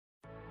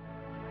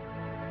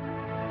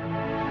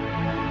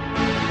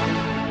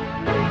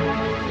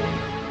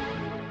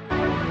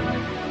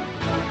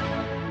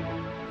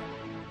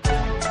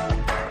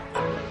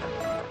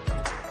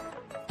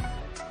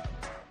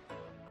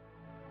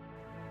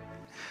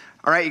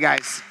All right, you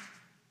guys,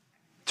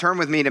 turn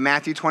with me to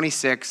Matthew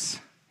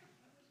 26.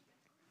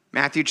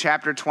 Matthew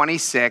chapter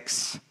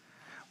 26.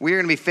 We're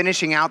going to be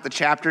finishing out the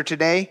chapter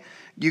today.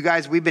 You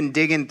guys, we've been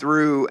digging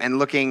through and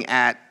looking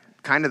at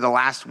kind of the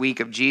last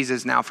week of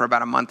Jesus now for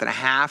about a month and a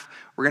half.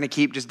 We're going to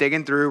keep just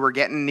digging through. We're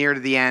getting near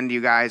to the end,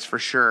 you guys, for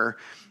sure.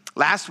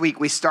 Last week,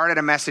 we started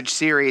a message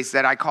series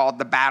that I called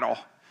The Battle.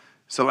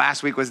 So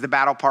last week was The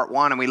Battle Part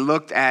 1, and we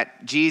looked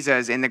at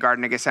Jesus in the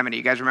Garden of Gethsemane.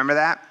 You guys remember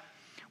that?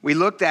 We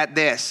looked at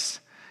this.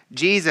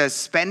 Jesus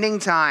spending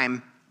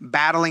time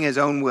battling his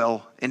own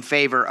will in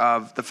favor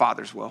of the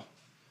Father's will,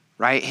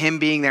 right? Him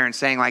being there and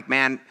saying like,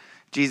 man,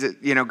 Jesus,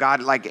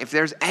 God, like if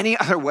there's any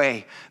other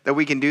way that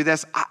we can do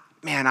this,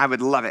 I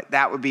would love it.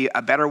 That would be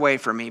a better way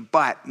for me,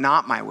 but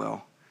not my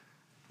will,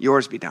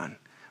 yours be done,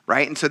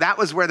 right? And so that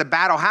was where the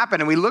battle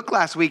happened. And we looked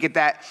last week at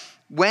that.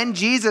 When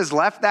Jesus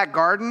left that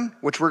garden,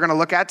 which we're going to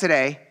look at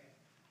today,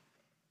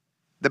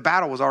 the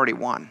battle was already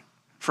won.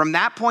 From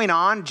that point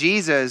on,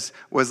 Jesus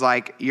was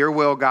like, your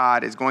will,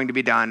 God, is going to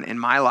be done in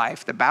my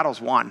life. The battle's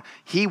won.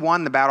 He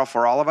won the battle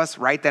for all of us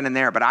right then and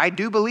there. But I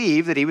do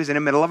believe that he was in the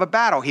middle of a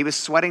battle. He was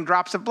sweating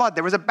drops of blood.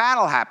 There was a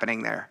battle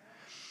happening there.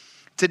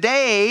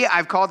 Today,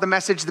 I've called the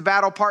message The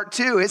Battle Part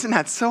 2. Isn't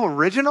that so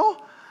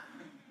original?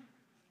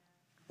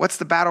 What's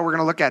the battle we're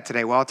going to look at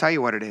today? Well, I'll tell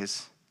you what it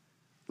is.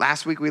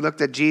 Last week, we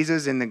looked at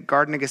Jesus in the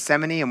Garden of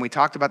Gethsemane, and we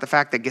talked about the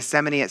fact that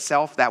Gethsemane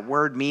itself, that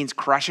word means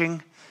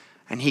crushing,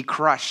 and he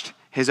crushed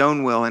his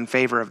own will in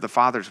favor of the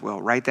Father's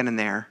will right then and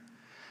there.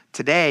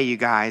 Today, you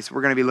guys,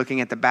 we're going to be looking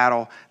at the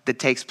battle that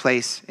takes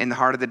place in the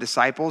heart of the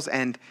disciples,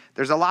 and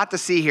there's a lot to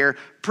see here.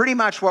 Pretty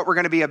much what we're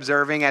going to be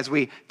observing, as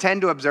we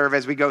tend to observe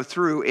as we go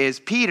through, is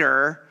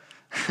Peter,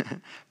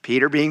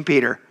 Peter being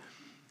Peter.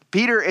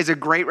 Peter is a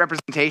great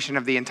representation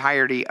of the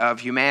entirety of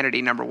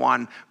humanity, number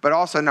one, but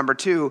also number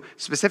two,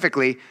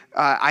 specifically,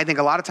 I think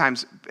a lot of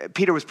times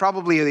Peter was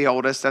probably the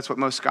oldest. That's what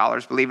most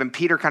scholars believe. And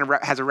Peter kind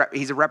of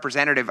he's a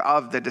representative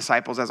of the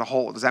disciples as a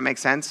whole. Does that make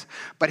sense?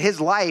 But his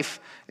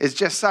life is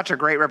just such a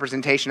great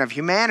representation of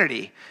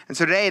humanity. And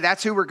so today,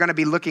 that's who we're going to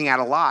be looking at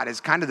a lot, is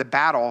kind of the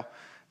battle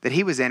that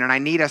he was in. And I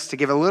need us to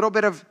give a little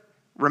bit of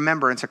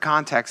remembrance or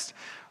context.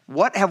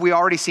 What have we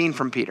already seen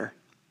from Peter?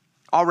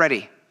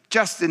 Already.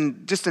 Just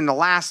in the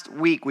last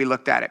week, we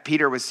looked at it.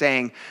 Peter was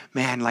saying,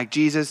 man, like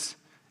Jesus,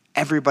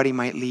 everybody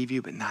might leave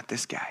you, but not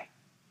this guy.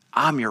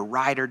 I'm your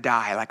ride or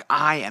die. Like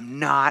I am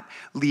not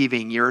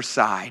leaving your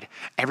side.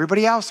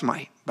 Everybody else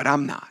might, but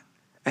I'm not.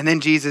 And then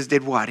Jesus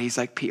did what? He's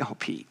like, Peter,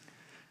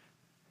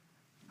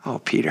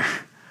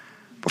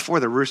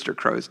 before the rooster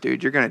crows,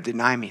 dude, you're going to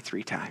deny me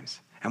 3 times.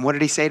 And what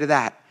did he say to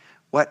that?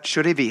 What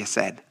should he have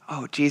said?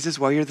 Oh, Jesus,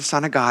 well, you're the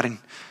Son of God, and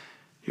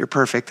you're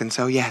perfect, and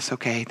so yes,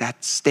 okay,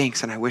 that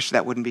stinks, and I wish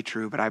that wouldn't be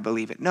true, but I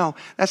believe it. No,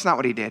 that's not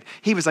what he did.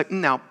 He was like,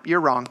 no,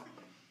 you're wrong.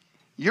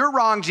 You're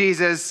wrong,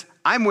 Jesus.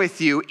 I'm with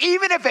you.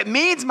 Even if it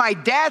means my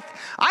death,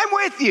 I'm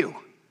with you.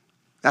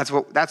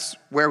 That's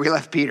where we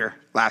left Peter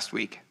last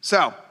week.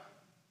 So,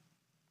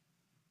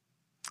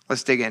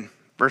 let's dig in.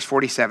 Verse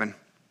 47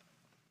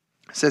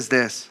 says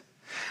this,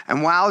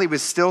 and while he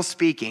was still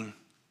speaking,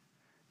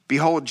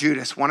 behold,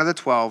 Judas, one of the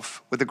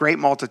 12, with a great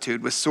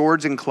multitude, with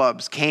swords and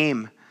clubs,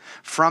 came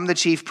from the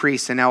chief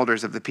priests and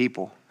elders of the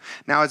people.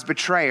 Now his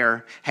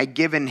betrayer had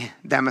given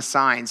them a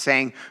sign,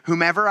 saying,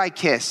 whomever I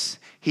kiss,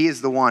 he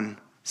is the one.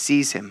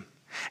 Seize him.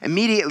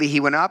 Immediately he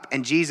went up,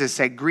 and Jesus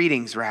said,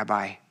 greetings,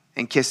 Rabbi,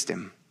 and kissed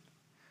him.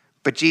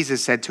 But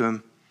Jesus said to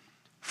him,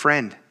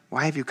 friend,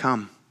 why have you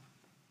come?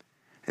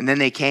 And then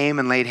they came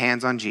and laid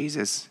hands on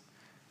Jesus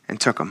and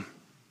took him.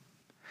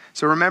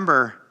 So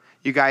remember,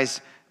 you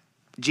guys,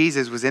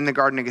 Jesus was in the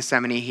Garden of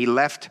Gethsemane. He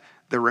left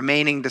the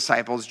remaining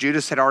disciples.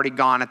 Judas had already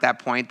gone at that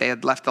point. They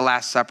had left the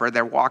Last Supper.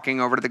 They're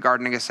walking over to the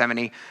Garden of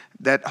Gethsemane.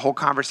 That whole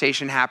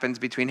conversation happens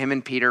between him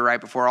and Peter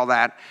right before all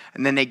that.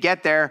 And then they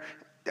get there.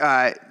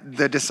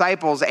 The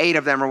disciples, 8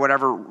 of them or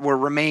whatever, were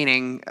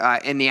remaining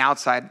in the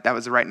outside. That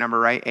was the right number,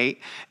 right? 8.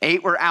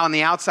 8 were out on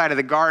the outside of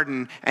the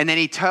garden. And then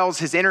he tells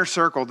his inner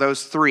circle,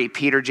 those 3,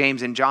 Peter,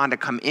 James, and John, to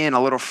come in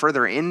a little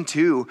further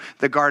into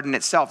the garden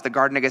itself, the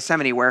Garden of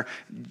Gethsemane, where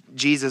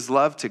Jesus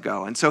loved to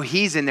go. And so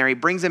he's in there. He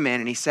brings them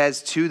in, and he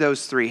says to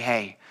those 3,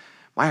 hey,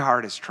 my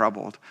heart is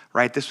troubled,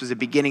 right? This was the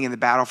beginning of the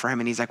battle for him.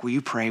 And he's like, will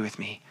you pray with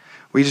me?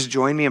 Will you just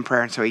join me in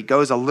prayer? And so he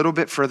goes a little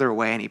bit further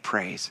away and he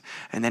prays.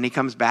 And then he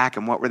comes back,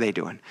 and what were they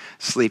doing?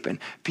 Sleeping.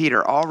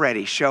 Peter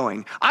already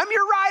showing, I'm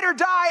your ride or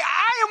die.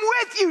 I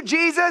am with you,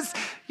 Jesus.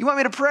 You want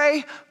me to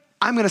pray?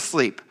 I'm going to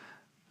sleep.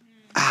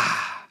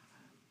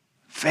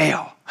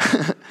 Fail.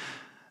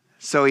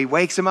 So he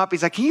wakes him up.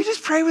 He's like, can you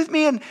just pray with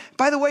me? And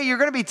by the way, you're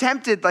going to be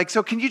tempted. Like,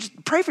 so can you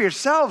just pray for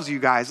yourselves, you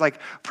guys? Like,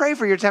 pray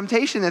for your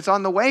temptation that's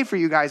on the way for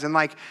you guys, and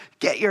like,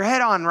 get your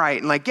head on right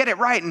and like, get it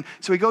right. And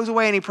so he goes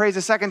away and he prays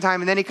a second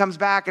time, and then he comes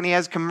back and he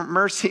has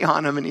mercy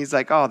on him. And he's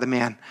like, oh,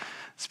 the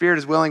spirit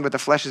is willing, but the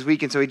flesh is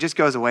weak. And so he just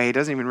goes away. He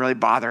doesn't even really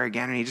bother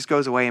again. And he just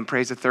goes away and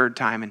prays a third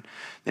time. And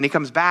then he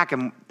comes back,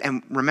 and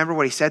remember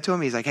what he said to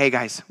him? He's like, hey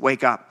guys,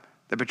 wake up.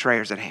 The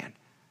betrayer's at hand.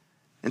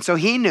 And so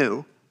he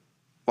knew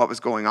what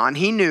was going on.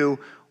 He knew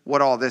what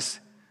all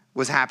this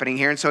was happening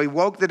here. And so he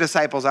woke the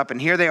disciples up,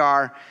 and here they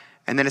are.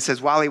 And then it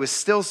says, while he was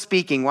still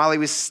speaking, while he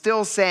was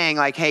still saying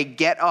like, hey,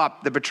 get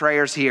up, the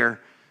betrayer's here.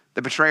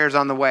 The betrayer's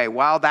on the way.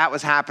 While that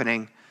was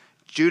happening,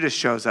 Judas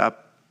shows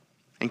up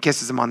and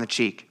kisses him on the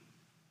cheek.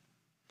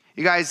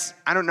 You guys,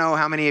 I don't know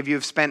how many of you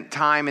have spent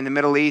time in the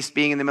Middle East.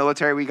 Being in the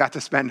military, we got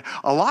to spend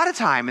a lot of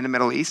time in the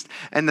Middle East.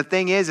 And the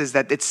thing is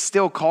that it's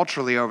still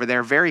culturally over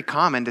there very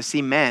common to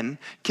see men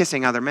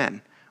kissing other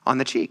men on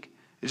the cheek.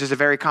 It's just a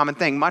very common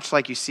thing, much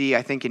like you see,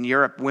 I think in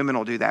Europe, women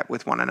will do that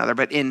with one another.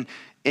 But in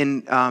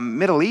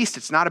Middle East,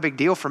 it's not a big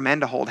deal for men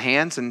to hold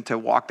hands and to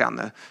walk down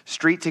the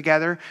street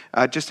together,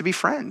 just to be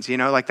friends,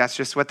 like that's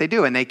just what they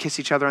do. And they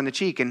kiss each other on the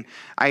cheek. And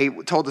I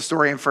told the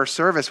story in first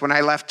service. When I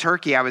left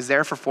Turkey, I was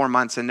there for 4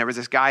 months, and there was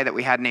this guy that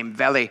we had named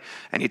Veli,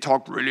 and he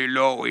talked really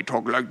low. He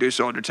talked like this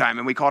all the time.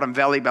 And we called him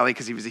Veli Belly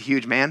because he was a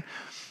huge man.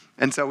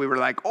 And so we were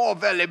like, oh,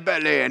 Veli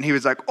Belly. And he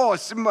was like, oh,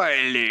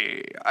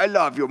 Smiley, I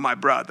love you, my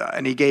brother.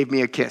 And he gave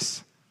me a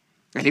kiss.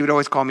 And he would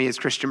always call me his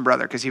Christian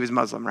brother because he was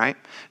Muslim, right?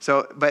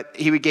 But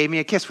he gave me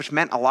a kiss, which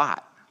meant a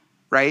lot,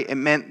 right? It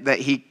meant that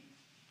he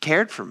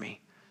cared for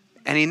me.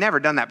 And he'd never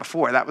done that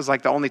before. That was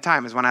like the only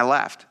time is when I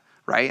left,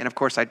 right? And of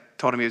course, I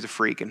told him he was a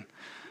freak and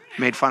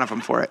made fun of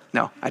him for it.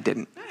 No, I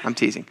didn't. I'm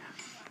teasing.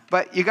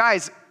 But you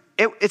guys,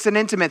 it's an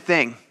intimate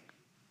thing.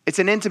 It's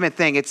an intimate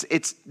thing.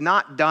 It's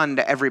not done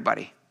to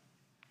everybody.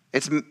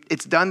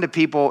 It's done to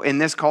people in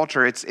this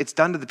culture. It's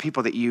done to the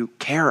people that you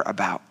care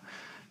about,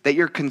 that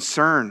you're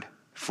concerned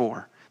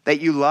for, that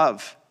you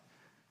love.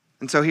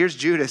 And so here's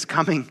Judas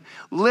coming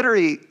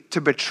literally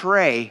to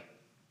betray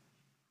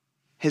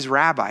his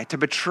rabbi, to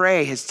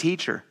betray his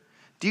teacher.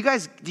 Do you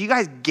guys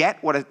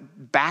get what a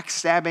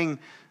backstabbing,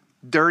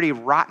 dirty,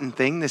 rotten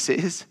thing this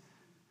is?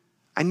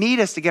 I need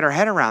us to get our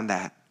head around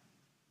that.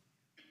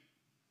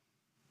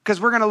 Because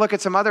we're going to look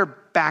at some other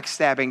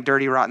backstabbing,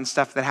 dirty, rotten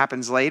stuff that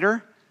happens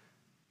later.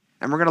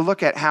 And we're going to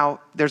look at how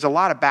there's a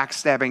lot of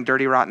backstabbing,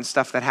 dirty, rotten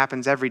stuff that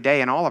happens every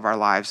day in all of our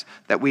lives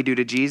that we do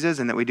to Jesus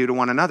and that we do to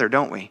one another,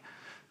 don't we?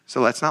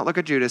 So let's not look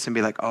at Judas and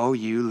be like, oh,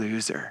 you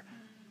loser.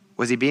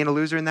 Was he being a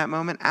loser in that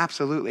moment?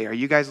 Absolutely. Are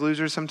you guys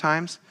losers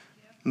sometimes?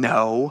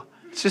 No,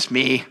 it's just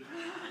me.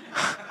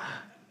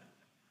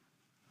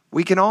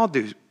 We can all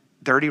do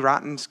dirty,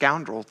 rotten,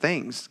 scoundrel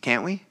things,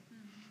 can't we?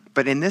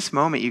 But in this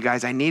moment, you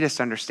guys, I need us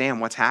to understand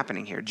what's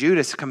happening here.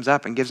 Judas comes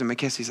up and gives him a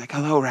kiss. He's like,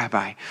 hello,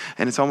 Rabbi.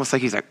 And it's almost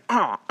like he's like,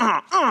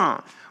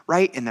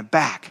 right in the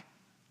back.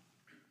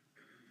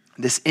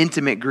 This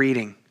intimate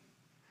greeting.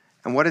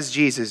 And what does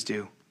Jesus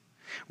do?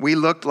 We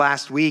looked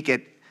last week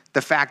at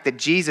the fact that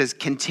Jesus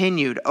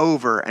continued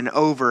over and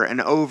over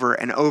and over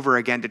and over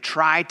again to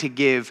try to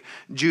give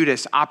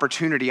Judas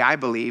opportunity, I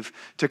believe,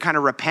 to kind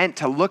of repent,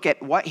 to look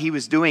at what he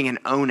was doing and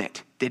own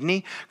it, didn't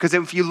he? Because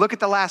if you look at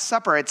the Last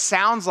Supper, it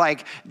sounds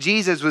like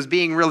Jesus was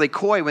being really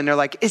coy when they're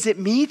like, is it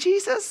me,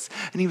 Jesus?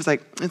 And he was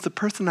like, it's the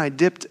person I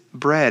dipped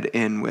bread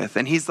in with.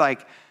 And he's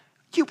like,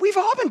 we've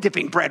all been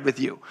dipping bread with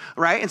you,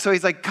 right? And so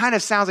he's like, kind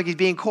of sounds like he's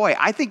being coy.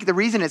 I think the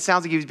reason it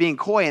sounds like he was being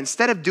coy,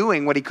 instead of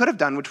doing what he could have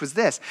done, which was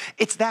this,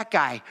 it's that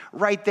guy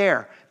right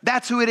there.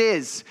 That's who it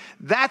is.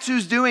 That's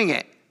who's doing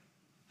it.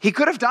 He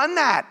could have done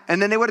that,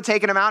 and then they would have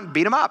taken him out and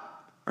beat him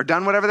up or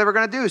done whatever they were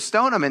going to do,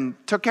 stone him and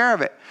took care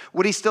of it.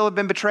 Would he still have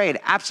been betrayed?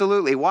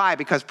 Absolutely. Why?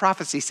 Because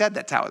prophecy said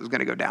that's how it was going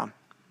to go down.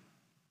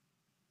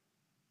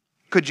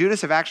 Could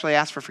Judas have actually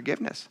asked for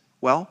forgiveness?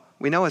 Well,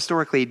 we know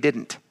historically he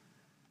didn't.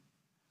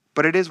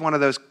 But it is one of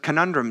those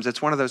conundrums.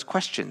 It's one of those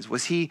questions.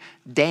 Was he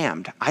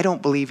damned? I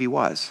don't believe he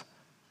was.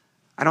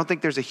 I don't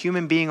think there's a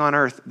human being on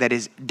earth that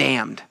is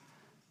damned.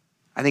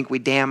 I think we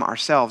damn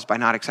ourselves by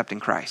not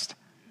accepting Christ.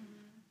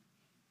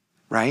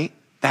 Right?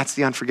 That's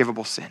the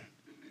unforgivable sin.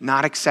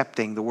 Not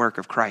accepting the work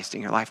of Christ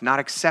in your life. Not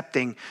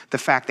accepting the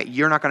fact that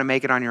you're not going to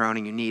make it on your own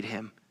and you need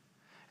him.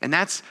 And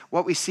that's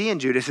what we see in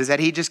Judas, is that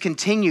he just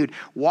continued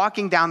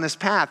walking down this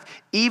path,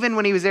 even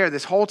when he was there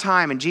this whole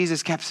time. And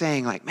Jesus kept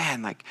saying, like,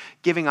 man, like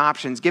giving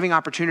options, giving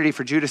opportunity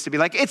for Judas to be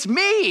like, it's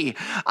me.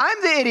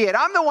 I'm the idiot.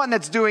 I'm the one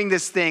that's doing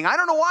this thing. I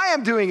don't know why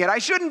I'm doing it. I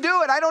shouldn't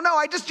do it. I don't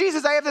know.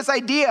 Jesus, I have this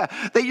idea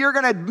that you're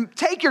going to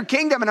take your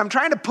kingdom and I'm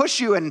trying to push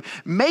you and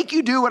make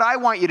you do what I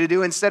want you to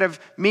do instead of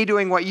me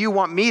doing what you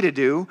want me to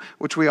do,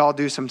 which we all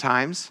do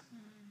sometimes.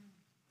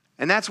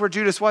 And that's where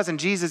Judas was, and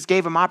Jesus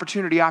gave him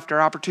opportunity after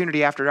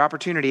opportunity after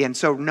opportunity. And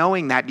so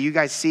knowing that, do you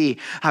guys see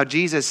how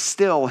Jesus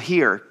still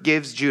here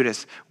gives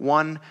Judas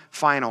one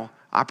final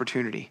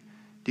opportunity?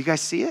 Do you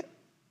guys see it?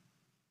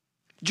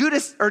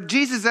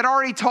 Jesus had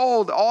already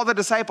told all the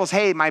disciples,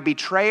 hey, my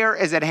betrayer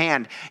is at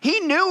hand.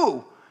 He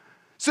knew.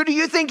 So do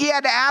you think he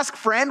had to ask,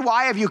 friend,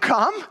 why have you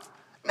come?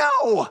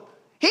 No,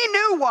 he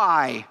knew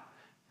why.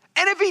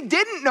 And if he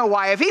didn't know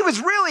why, if he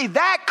was really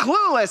that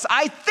clueless,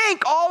 I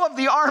think all of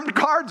the armed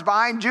guards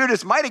behind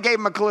Judas might have gave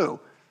him a clue.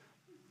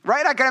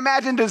 Right? I can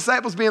imagine the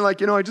disciples being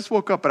like, I just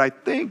woke up, but I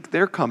think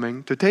they're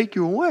coming to take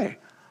you away.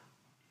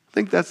 I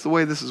think that's the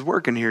way this is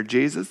working here,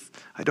 Jesus.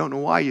 I don't know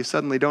why you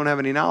suddenly don't have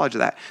any knowledge of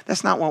that.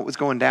 That's not what was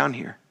going down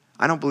here.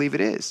 I don't believe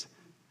it is.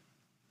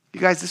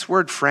 You guys, this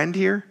word friend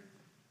here,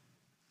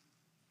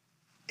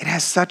 it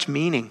has such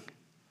meaning.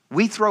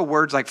 We throw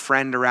words like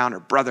friend around or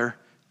brother,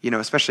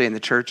 especially in the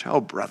church.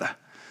 Oh, brother.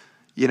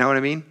 You know what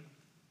I mean?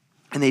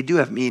 And they do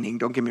have meaning,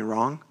 don't get me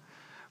wrong.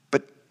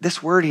 But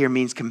this word here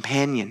means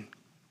companion,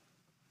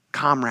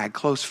 comrade,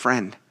 close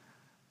friend.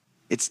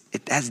 It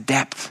has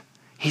depth.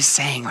 He's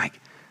saying like,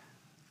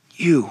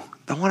 you,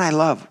 the one I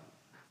love,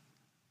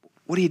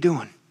 what are you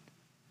doing?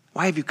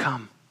 Why have you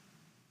come?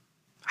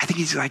 I think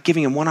he's like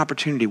giving him one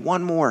opportunity,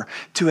 one more,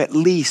 to at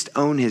least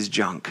own his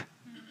junk.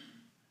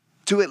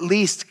 To at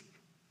least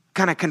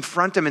kind of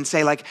confront him and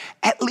say like,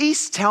 at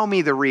least tell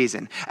me the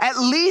reason. At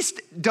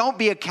least don't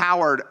be a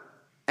coward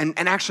and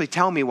actually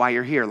tell me why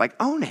you're here. Like,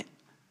 own it.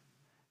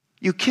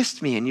 You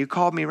kissed me and you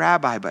called me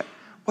rabbi, but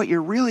what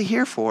you're really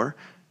here for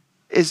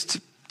is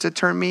to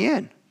turn me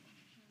in,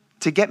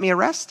 to get me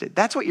arrested.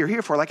 That's what you're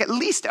here for. Like, at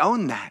least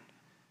own that.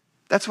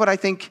 That's what I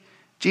think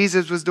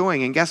Jesus was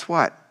doing. And guess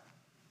what?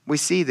 We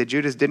see that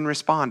Judas didn't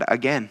respond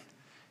again.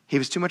 He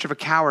was too much of a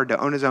coward to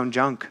own his own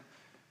junk.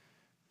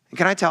 And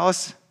can I tell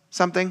us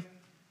something?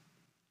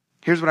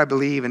 Here's what I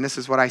believe, and this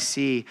is what I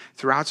see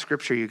throughout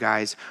Scripture, you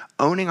guys.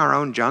 Owning our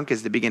own junk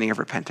is the beginning of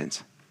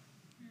repentance.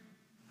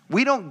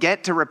 We don't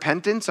get to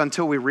repentance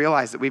until we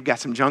realize that we've got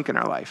some junk in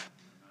our life.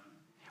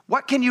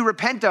 What can you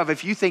repent of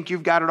if you think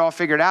you've got it all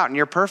figured out and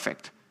you're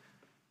perfect?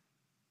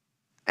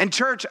 And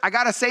church, I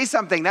got to say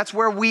something. That's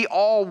where we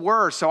all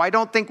were. So I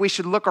don't think we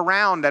should look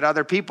around at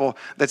other people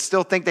that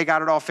still think they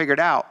got it all figured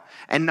out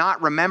and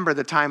not remember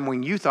the time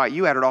when you thought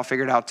you had it all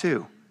figured out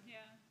too. Yeah.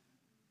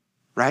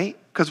 Right?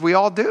 Because we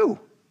all do.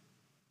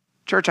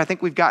 Church, I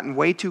think we've gotten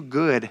way too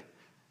good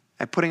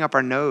at putting up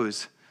our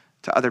nose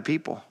to other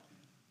people.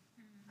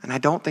 And I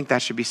don't think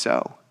that should be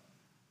so.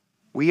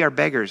 We are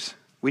beggars.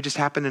 We just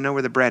happen to know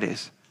where the bread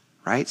is,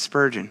 right?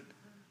 Spurgeon.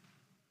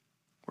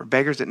 We're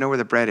beggars that know where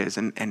the bread is.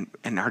 And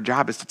our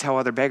job is to tell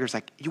other beggars,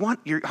 like,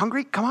 you're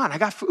hungry? Come on, I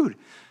got food.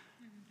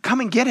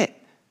 Come and get it.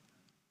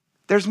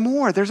 There's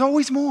more. There's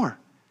always more.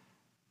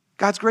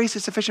 God's grace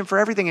is sufficient for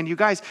everything. And you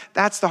guys,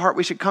 that's the heart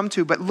we should come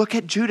to. But look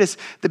at Judas.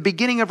 The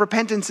beginning of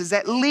repentance is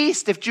at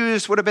least if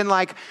Judas would have been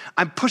like,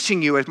 I'm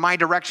pushing you in my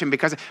direction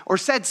or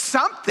said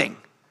something.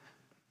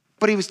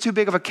 But he was too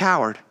big of a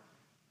coward.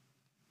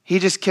 He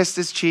just kissed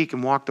his cheek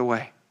and walked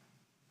away.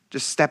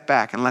 Just stepped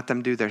back and let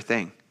them do their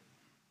thing.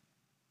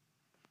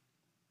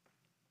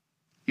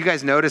 You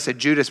guys notice that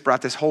Judas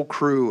brought this whole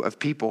crew of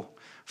people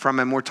from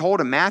him. We're told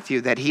in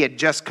Matthew that he had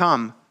just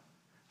come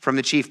from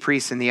the chief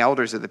priests and the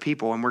elders of the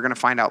people, and we're going to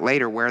find out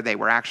later where they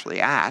were actually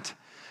at,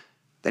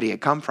 that he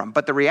had come from.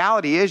 But the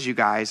reality is, you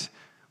guys,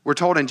 we're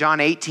told in John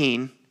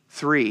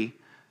 18:3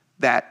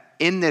 that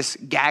in this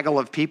gaggle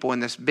of people, in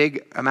this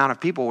big amount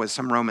of people, was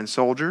some Roman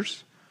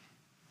soldiers.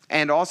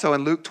 And also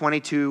in Luke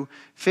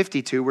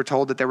 22:52, we're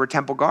told that there were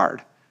temple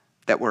guard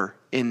that were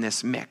in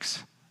this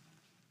mix.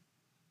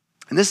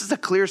 And this is a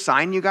clear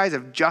sign, you guys,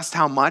 of just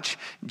how much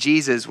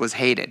Jesus was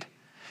hated.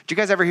 Did you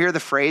guys ever hear the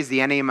phrase,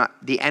 the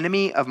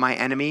enemy of my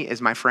enemy is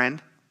my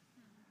friend?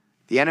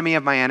 The enemy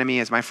of my enemy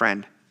is my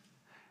friend.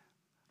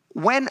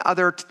 What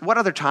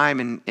other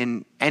time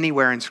in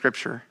anywhere in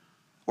Scripture,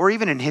 or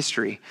even in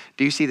history,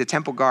 do you see the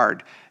temple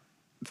guard,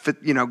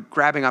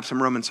 grabbing up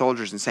some Roman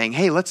soldiers and saying,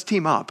 hey, let's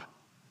team up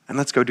and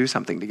let's go do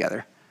something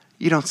together?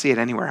 You don't see it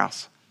anywhere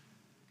else.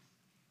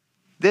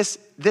 This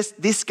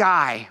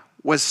guy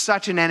was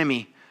such an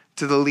enemy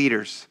to the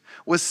leaders,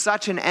 was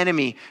such an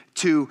enemy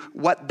to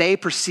what they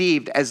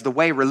perceived as the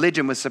way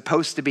religion was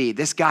supposed to be.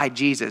 This guy,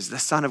 Jesus, the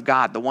Son of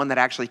God, the one that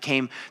actually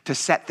came to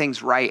set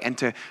things right and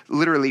to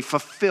literally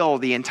fulfill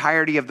the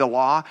entirety of the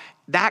law,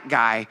 that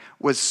guy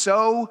was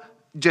so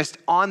just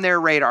on their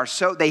radar.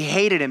 So they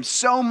hated him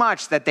so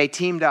much that they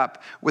teamed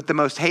up with the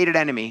most hated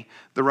enemy,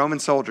 the Roman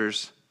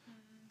soldiers,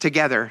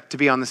 together to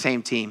be on the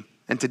same team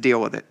and to deal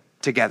with it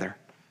together.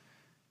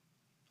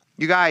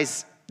 You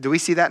guys, do we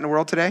see that in the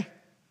world today?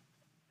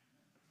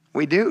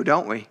 We do,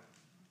 don't we?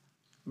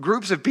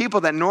 Groups of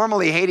people that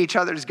normally hate each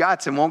other's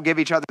guts and won't give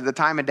each other the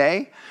time of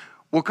day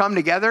will come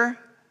together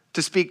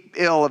to speak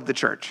ill of the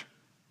church,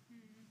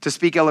 to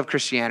speak ill of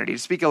Christianity, to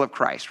speak ill of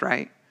Christ,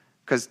 right?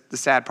 Because the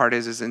sad part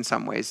is in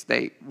some ways,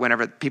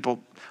 whenever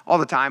people all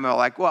the time are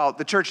like, well,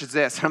 the church is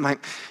this. And I'm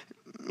like,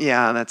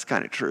 yeah, that's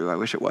kind of true. I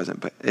wish it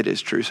wasn't, but it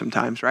is true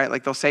sometimes, right?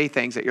 Like they'll say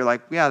things that you're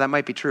like, yeah, that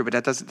might be true, but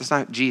that's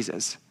not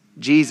Jesus.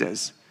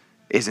 Jesus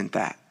isn't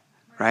that,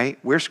 right?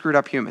 We're screwed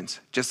up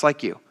humans, just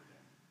like you.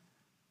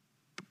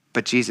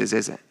 But Jesus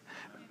isn't.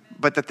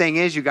 But the thing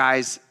is, you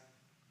guys,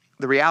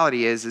 the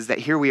reality is that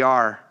here we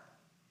are,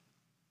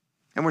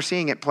 and we're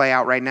seeing it play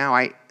out right now.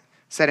 I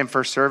said in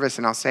first service,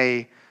 and I'll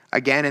say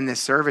again in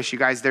this service, you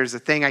guys, there's a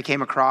thing I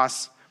came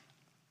across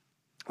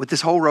with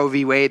this whole Roe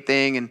v. Wade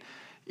thing and,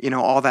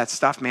 all that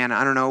stuff, man.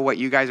 I don't know what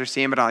you guys are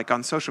seeing, but like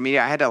on social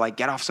media, I had to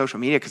get off social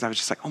media because I was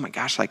just like, oh my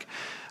gosh,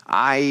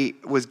 I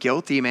was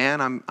guilty,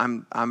 man.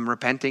 I'm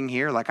repenting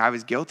here. I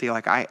was guilty.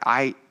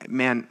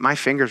 Man, my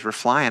fingers were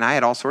flying. I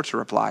had all sorts of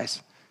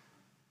replies.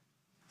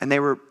 And they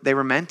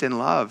were meant in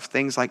love.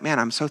 Things like, man,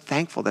 I'm so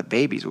thankful that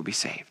babies will be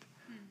saved.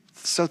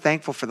 So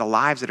thankful for the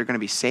lives that are going to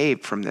be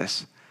saved from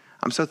this.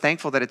 I'm so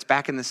thankful that it's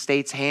back in the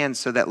state's hands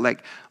so that,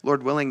 like,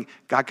 Lord willing,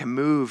 God can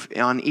move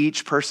on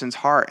each person's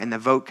heart and the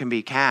vote can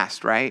be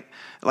cast, right?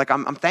 Like,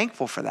 I'm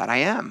thankful for that. I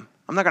am.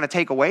 I'm not going to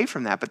take away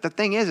from that. But the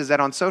thing is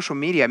that on social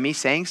media, me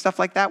saying stuff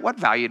like that, what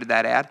value did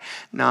that add?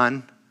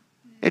 None.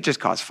 It just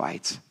caused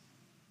fights.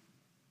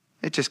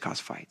 It just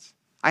caused fights.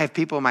 I have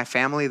people in my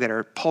family that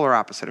are polar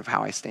opposite of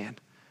how I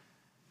stand.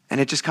 And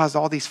it just caused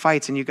all these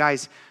fights. And you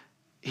guys,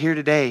 here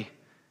today,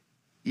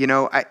 you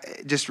know,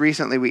 just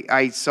recently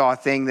I saw a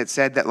thing that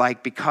said that,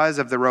 like, because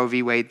of the Roe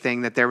v. Wade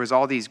thing, that there was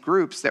all these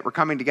groups that were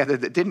coming together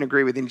that didn't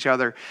agree with each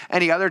other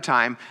any other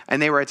time,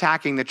 and they were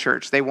attacking the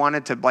church. They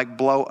wanted to, like,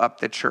 blow up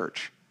the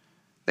church.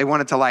 They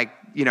wanted to, like,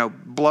 you know,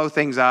 blow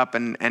things up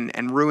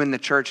and ruin the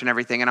church and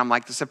everything. And I'm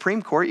like, the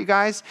Supreme Court, you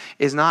guys,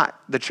 is not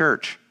the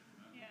church.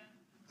 Yeah.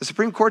 The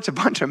Supreme Court's a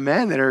bunch of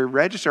men that are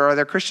registered. Are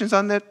there Christians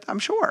on that? I'm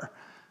sure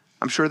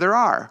there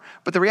are.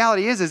 But the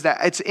reality is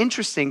that it's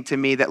interesting to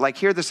me that, like,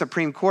 here the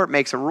Supreme Court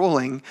makes a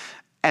ruling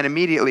and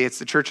immediately it's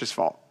the church's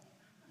fault.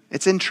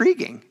 It's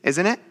intriguing,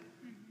 isn't it?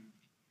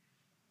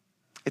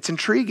 It's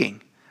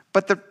intriguing.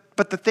 But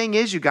the thing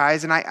is, you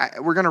guys, and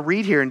we're going to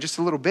read here in just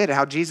a little bit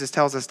how Jesus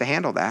tells us to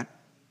handle that.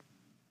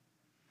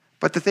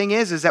 But the thing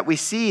is that we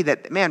see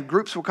that, man,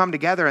 groups will come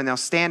together and they'll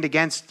stand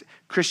against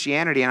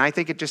Christianity. And I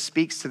think it just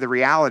speaks to the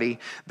reality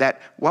that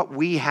what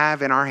we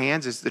have in our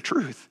hands is the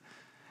truth.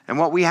 And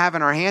what we have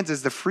in our hands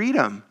is the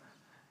freedom.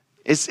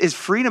 Is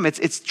freedom.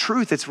 It's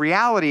truth. It's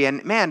reality.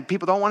 And man,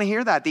 people don't want to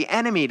hear that. The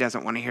enemy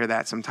doesn't want to hear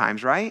that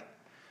sometimes, right?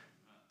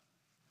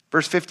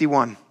 Verse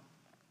 51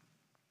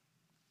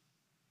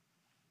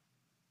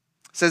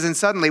 says, and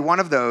suddenly one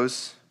of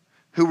those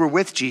who were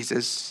with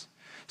Jesus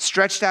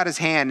stretched out his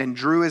hand and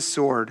drew his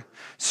sword,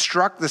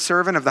 struck the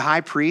servant of the high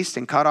priest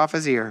and cut off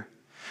his ear.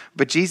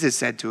 But Jesus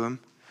said to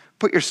him,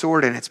 put your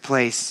sword in its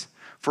place.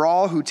 For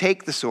all who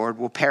take the sword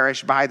will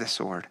perish by the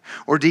sword.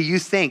 Or do you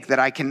think that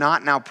I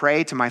cannot now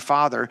pray to my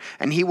Father,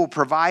 and he will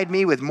provide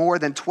me with more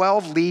than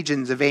 12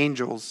 legions of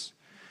angels?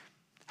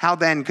 How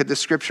then could the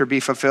scripture be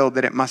fulfilled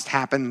that it must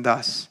happen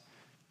thus?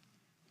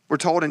 We're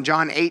told in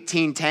John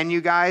 18:10,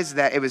 you guys,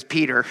 that it was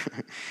Peter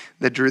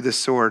that drew the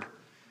sword.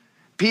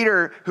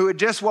 Peter, who had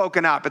just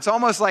woken up. It's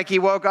almost like he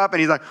woke up and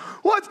he's like,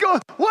 what?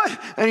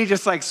 And he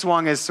just, like,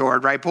 swung his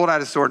sword, right? Pulled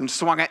out his sword and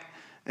swung it.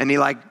 And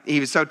he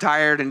was so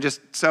tired and just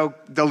so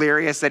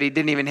delirious that he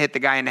didn't even hit the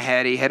guy in the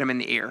head. He hit him in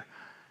the ear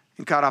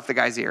and cut off the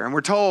guy's ear. And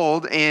we're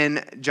told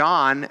in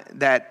John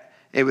that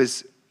it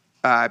was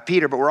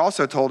Peter, but we're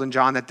also told in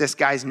John that this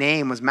guy's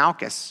name was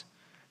Malchus.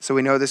 So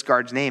we know this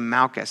guard's name,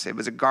 Malchus. It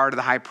was a guard of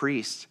the high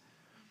priest.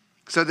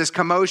 So this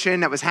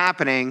commotion that was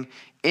happening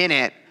in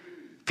it,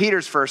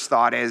 Peter's first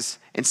thought is,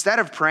 instead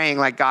of praying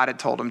like God had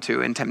told him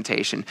to in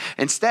temptation,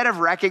 instead of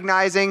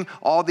recognizing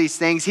all these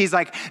things, he's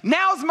like,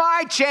 now's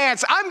my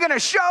chance. I'm going to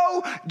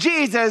show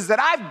Jesus that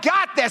I've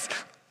got this.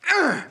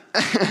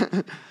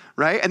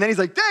 Right? And then he's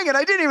like, dang it,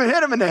 I didn't even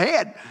hit him in the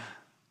head.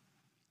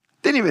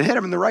 Didn't even hit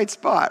him in the right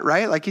spot,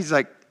 right? Like, he's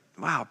like,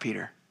 wow,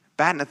 Peter,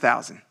 batting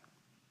 1,000.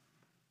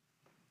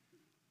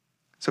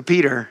 So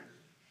Peter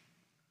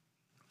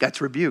gets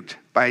rebuked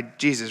by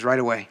Jesus right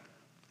away,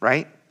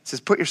 right? It says,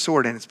 put your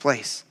sword in its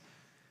place.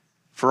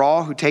 For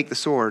all who take the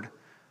sword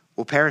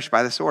will perish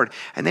by the sword.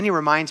 And then he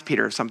reminds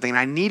Peter of something. And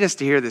I need us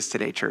to hear this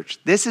today, church.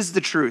 This is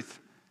the truth.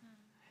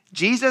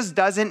 Jesus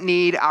doesn't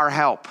need our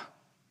help.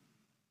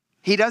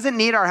 He doesn't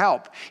need our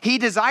help. He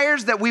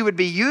desires that we would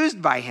be used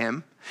by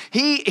him.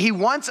 He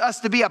wants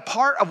us to be a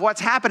part of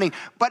what's happening,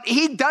 but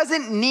he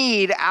doesn't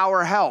need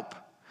our help.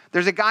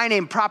 There's a guy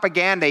named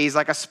Propaganda. He's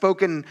like a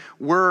spoken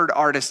word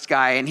artist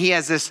guy, and he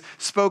has this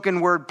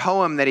spoken word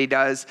poem that he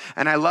does,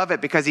 and I love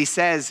it because he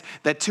says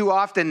that too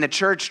often the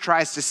church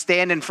tries to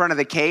stand in front of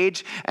the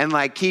cage and,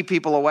 like, keep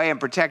people away and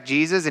protect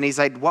Jesus, and he's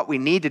like, what we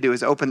need to do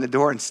is open the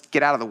door and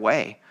get out of the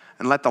way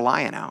and let the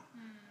lion out.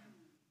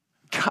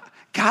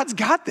 God's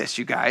got this,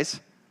 you guys.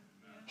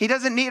 He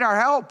doesn't need our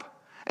help.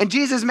 And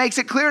Jesus makes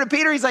it clear to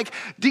Peter, he's like,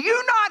 do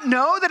you not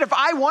know that if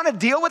I want to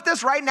deal with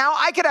this right now,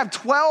 I could have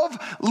 12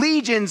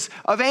 legions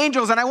of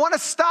angels, and I want to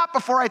stop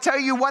before I tell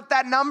you what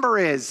that number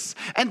is.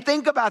 And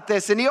think about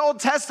this. In the Old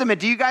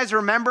Testament, do you guys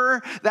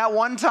remember that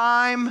one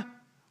time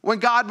when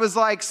God was,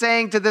 like,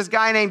 saying to this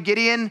guy named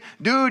Gideon,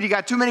 dude, you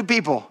got too many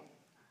people.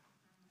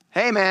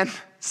 Hey, man,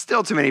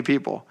 still too many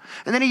people.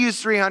 And then he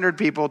used 300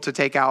 people to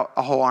take out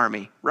a whole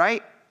army,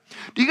 right?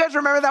 Do you guys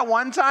remember that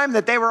one time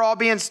that they were all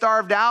being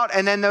starved out,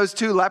 and then those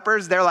 2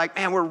 lepers, they're like,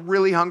 man, we're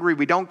really hungry.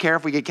 We don't care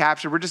if we get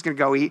captured. We're just going to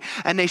go eat.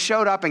 And they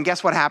showed up, and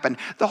guess what happened?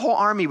 The whole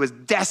army was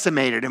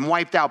decimated and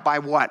wiped out by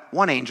what?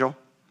 One angel.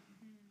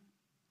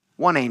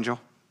 One angel.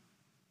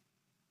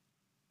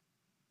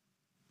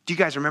 Do you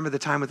guys remember the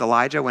time with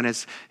Elijah when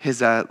his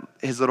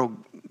little,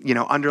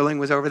 underling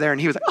was over there, and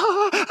he was like,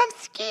 oh, I'm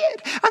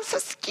scared. I'm so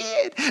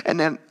scared. And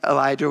then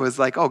Elijah was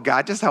like, oh,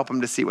 God, just help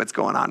him to see what's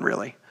going on,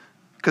 really.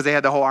 Because they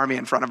had the whole army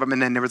in front of him,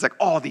 and then there was, like,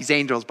 all these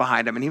angels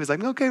behind him, and he was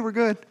like, okay, we're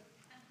good.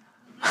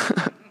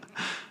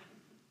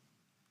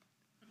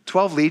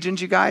 12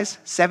 legions, you guys,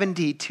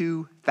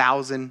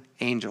 72,000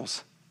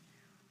 angels.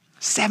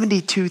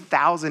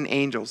 72,000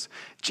 angels.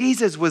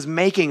 Jesus was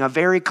making a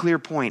very clear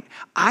point.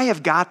 I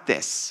have got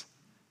this.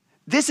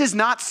 This is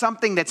not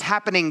something that's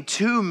happening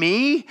to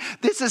me.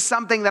 This is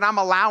something that I'm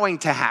allowing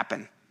to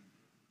happen.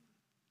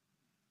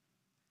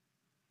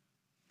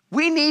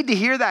 We need to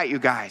hear that, you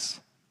guys.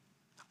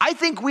 I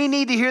think we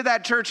need to hear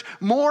that, church,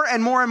 more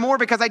and more and more,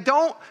 because I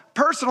don't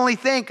personally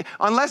think,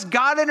 unless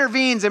God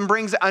intervenes and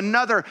brings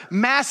another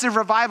massive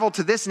revival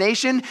to this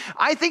nation,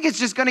 I think it's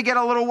just going to get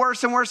a little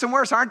worse and worse and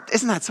worse.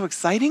 Isn't that so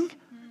exciting?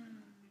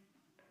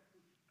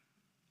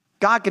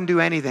 God can do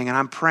anything, and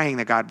I'm praying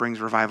that God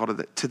brings revival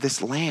to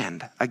this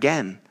land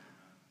again.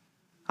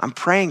 I'm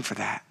praying for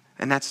that,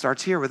 and that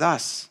starts here with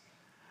us.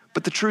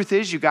 But the truth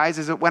is, you guys,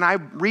 is that when I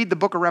read the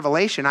book of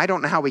Revelation, I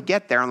don't know how we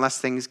get there unless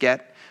things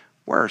get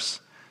worse.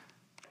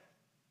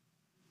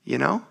 You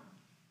know?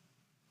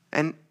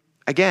 And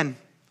again,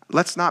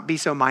 let's not be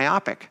so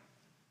myopic.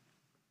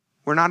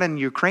 We're not in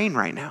Ukraine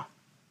right now.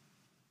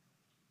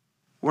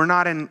 We're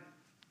not in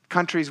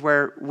countries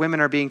where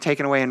women are being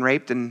taken away and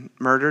raped and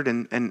murdered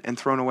and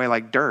thrown away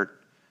like dirt.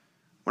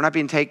 We're not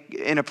being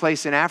in a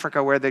place in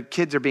Africa where the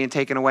kids are being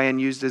taken away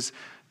and used as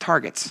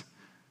targets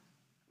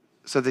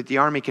so that the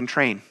army can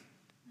train.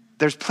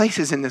 There's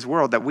places in this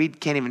world that we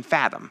can't even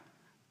fathom,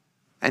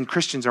 and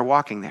Christians are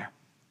walking there.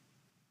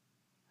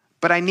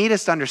 But I need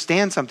us to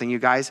understand something, you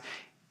guys.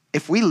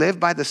 If we live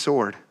by the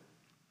sword,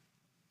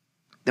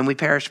 then we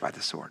perish by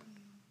the sword.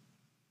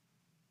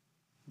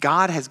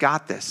 God has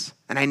got this,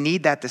 and I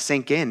need that to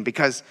sink in,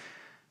 because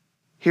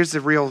here's the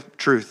real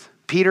truth.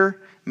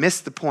 Peter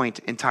missed the point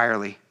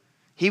entirely.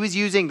 He was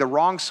using the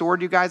wrong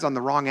sword, you guys, on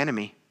the wrong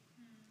enemy.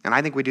 And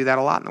I think we do that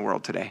a lot in the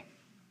world today.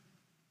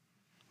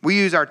 We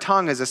use our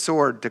tongue as a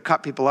sword to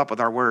cut people up with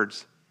our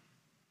words.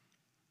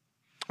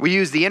 We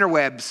use the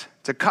interwebs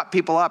to cut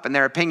people up and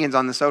their opinions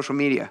on the social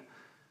media.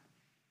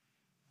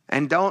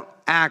 And don't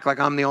act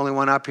like I'm the only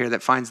one up here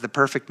that finds the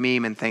perfect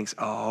meme and thinks,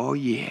 oh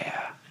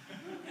yeah.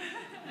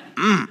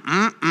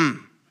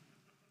 I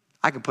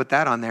can put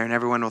that on there and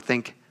everyone will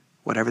think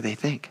whatever they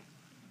think.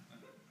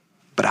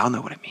 But I'll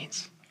know what it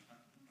means.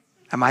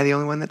 Am I the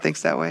only one that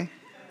thinks that way?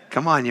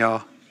 Come on,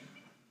 y'all.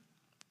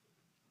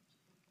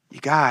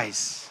 You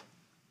guys,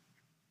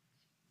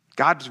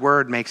 God's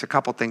word makes a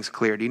couple things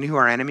clear. Do you know who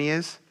our enemy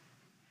is?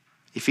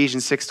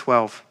 Ephesians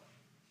 6:12.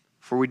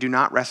 For we do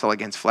not wrestle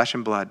against flesh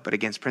and blood, but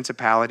against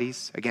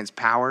principalities, against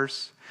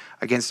powers,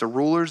 against the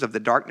rulers of the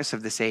darkness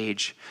of this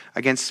age,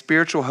 against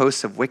spiritual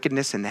hosts of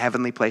wickedness in the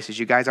heavenly places.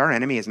 You guys, our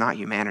enemy is not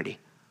humanity.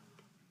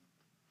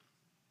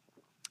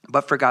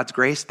 But for God's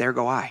grace, there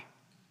go I.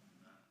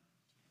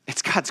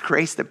 It's God's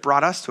grace that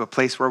brought us to a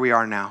place where we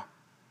are now,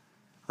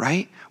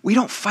 right? We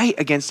don't fight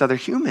against other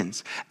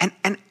humans.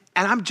 And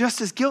I'm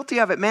just as guilty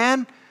of it,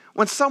 man.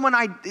 When someone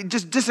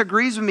just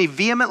disagrees with me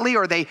vehemently,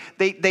 or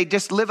they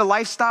just live a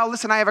lifestyle.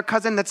 Listen, I have a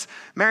cousin that's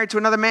married to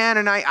another man,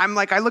 and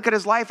I look at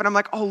his life and I'm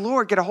like, oh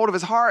Lord, get a hold of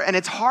his heart. And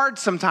it's hard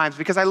sometimes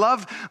because I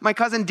love my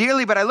cousin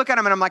dearly, but I look at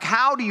him and I'm like,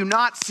 how do you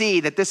not see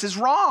that this is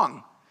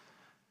wrong?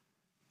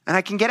 And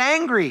I can get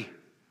angry.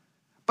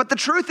 But the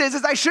truth is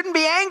I shouldn't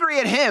be angry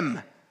at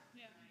him.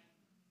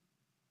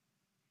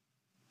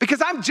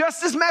 Because I'm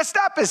just as messed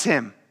up as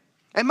him.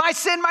 And my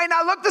sin might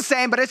not look the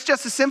same, but it's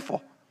just as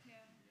sinful.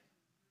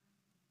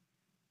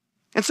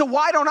 And so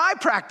why don't I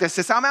practice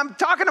this? I'm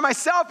talking to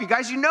myself. You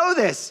guys, you know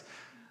this.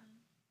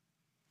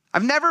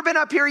 I've never been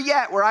up here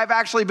yet where I've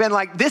actually been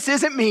like, this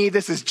isn't me.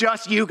 This is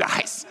just you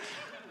guys.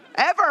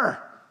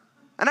 Ever.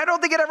 And I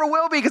don't think it ever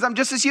will be, because I'm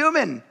just as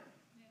human.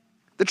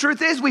 The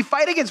truth is, we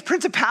fight against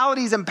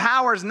principalities and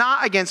powers,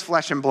 not against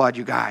flesh and blood,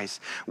 you guys.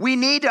 We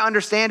need to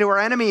understand who our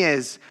enemy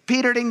is.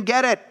 Peter didn't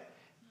get it.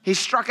 He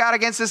struck out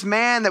against this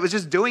man that was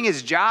just doing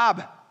his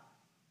job.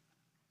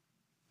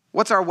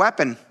 What's our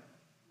weapon?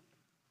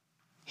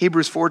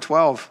 Hebrews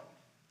 4:12.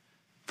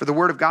 For the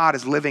word of God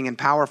is living and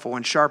powerful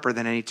and sharper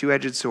than any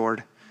two-edged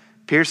sword,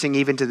 piercing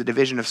even to the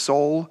division of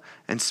soul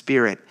and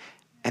spirit,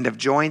 and of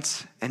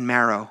joints and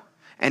marrow,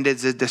 and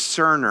is a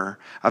discerner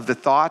of the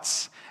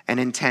thoughts and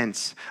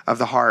intents of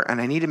the heart.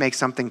 And I need to make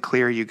something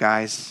clear, you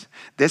guys.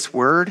 This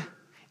word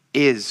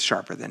is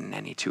sharper than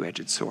any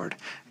two-edged sword.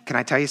 Can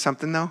I tell you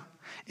something, though?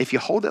 If you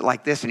hold it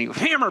like this and you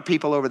hammer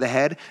people over the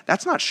head,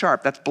 that's not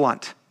sharp, that's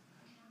blunt.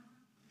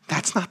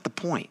 That's not the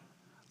point.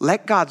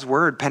 Let God's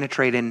word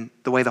penetrate in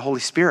the way the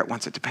Holy Spirit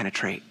wants it to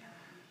penetrate,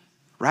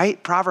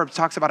 right? Proverbs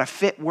talks about a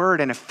fit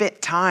word and a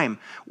fit time.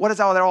 What does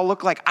that all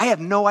look like? I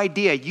have no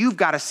idea. You've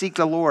got to seek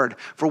the Lord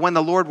for when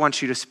the Lord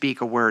wants you to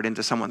speak a word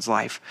into someone's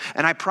life.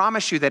 And I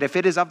promise you that if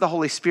it is of the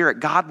Holy Spirit,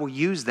 God will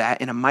use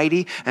that in a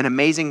mighty and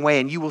amazing way,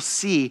 and you will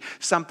see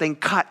something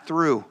cut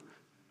through.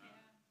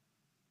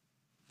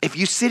 If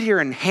you sit here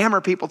and hammer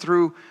people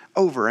through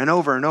over and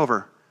over and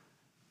over,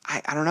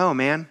 I don't know,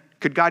 man.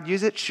 Could God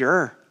use it?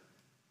 Sure.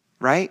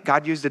 Right?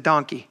 God used a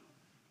donkey.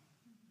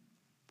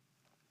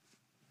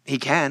 He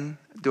can.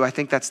 Do I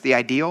think that's the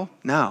ideal?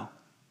 No.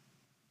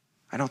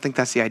 I don't think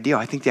that's the ideal.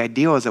 I think the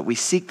ideal is that we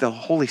seek the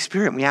Holy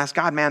Spirit and we ask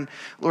God, man,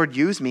 Lord,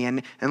 use me.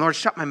 And Lord,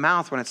 shut my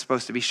mouth when it's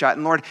supposed to be shut.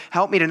 And Lord,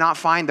 help me to not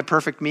find the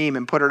perfect meme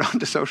and put it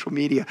onto social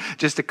media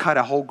just to cut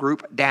a whole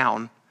group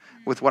down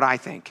with what I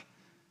think.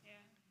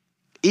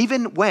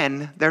 Even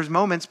when there's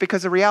moments,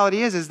 because the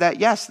reality is that,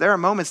 yes, there are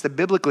moments that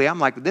biblically I'm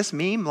like, this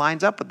meme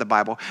lines up with the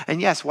Bible.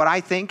 And yes, what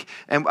I think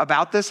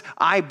about this,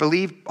 I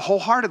believe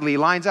wholeheartedly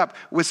lines up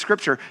with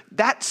Scripture.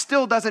 That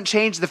still doesn't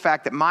change the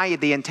fact that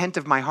the intent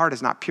of my heart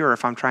is not pure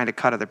if I'm trying to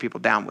cut other people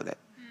down with it.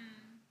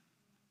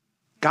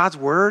 God's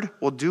word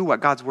will do what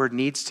God's word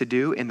needs to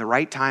do in the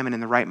right time and in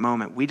the right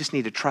moment. We just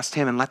need to trust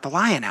him and let the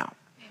lion out.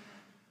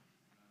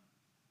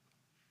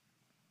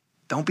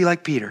 Don't be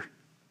like Peter.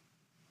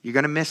 You're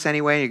going to miss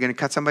anyway. You're going to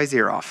cut somebody's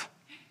ear off.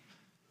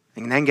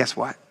 And then guess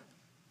what?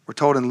 We're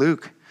told in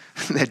Luke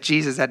that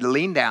Jesus had to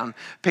lean down,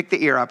 pick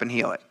the ear up, and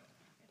heal it.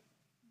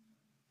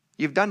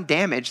 You've done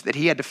damage that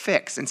he had to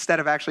fix instead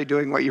of actually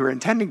doing what you were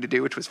intending to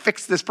do, which was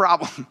fix this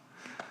problem.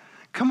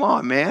 Come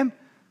on, man.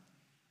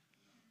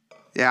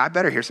 Yeah, I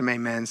better hear some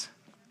amens.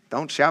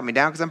 Don't shout me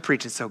down because I'm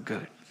preaching so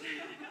good.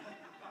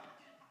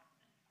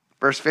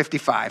 Verse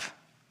 55.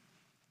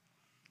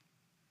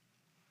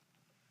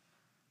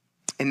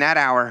 In that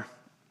hour,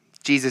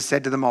 Jesus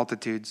said to the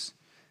multitudes,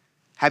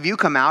 have you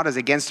come out as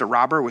against a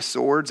robber with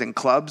swords and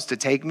clubs to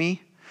take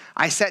me?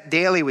 I sat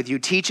daily with you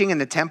teaching in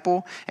the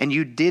temple, and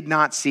you did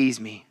not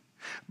seize me.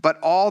 But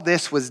all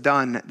this was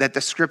done that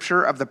the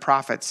scripture of the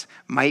prophets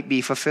might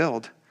be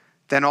fulfilled.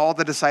 Then all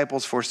the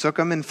disciples forsook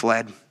him and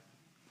fled,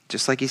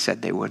 just like he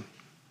said they would.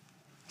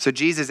 So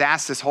Jesus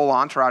asked this whole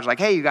entourage, like,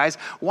 hey, you guys,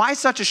 why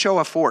such a show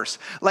of force?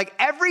 Like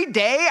every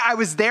day I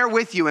was there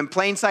with you in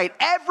plain sight.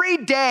 Every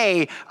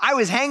day I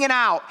was hanging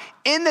out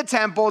in the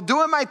temple,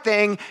 doing my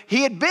thing.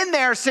 He had been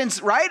there since,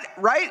 right?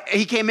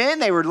 He came in,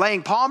 they were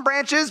laying palm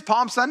branches,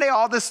 Palm Sunday,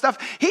 all this stuff.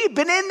 He'd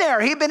been in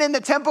there. He'd been in the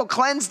temple,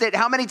 cleansed it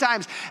how many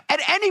times? At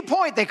any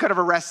point they could have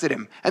arrested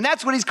him. And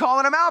that's what he's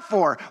calling them out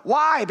for.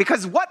 Why?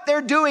 Because what they're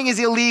doing is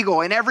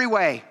illegal in every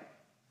way.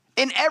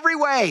 In every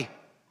way.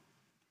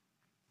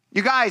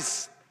 You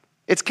guys,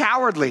 it's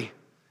cowardly.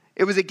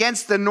 It was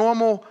against the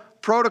normal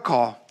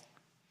protocol.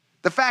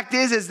 The fact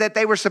is that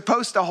they were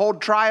supposed to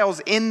hold trials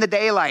in the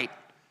daylight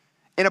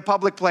in a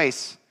public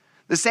place.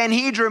 The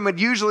Sanhedrin would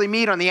usually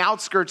meet on the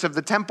outskirts of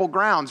the temple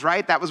grounds,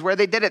 right? That was where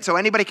they did it. So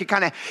anybody could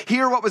kind of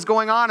hear what was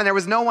going on, and there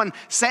was no one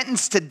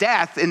sentenced to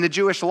death in the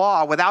Jewish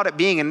law without it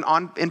being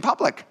in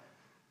public,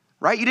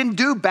 right? You didn't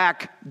do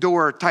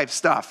backdoor type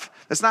stuff.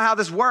 That's not how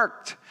this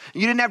worked.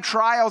 You didn't have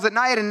trials at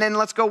night. And then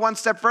let's go one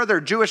step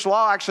further. Jewish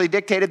law actually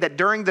dictated that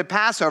during the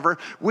Passover,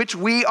 which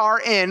we are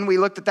in, we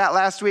looked at that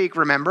last week,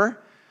 remember?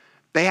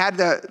 They had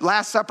the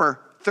Last Supper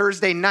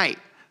Thursday night.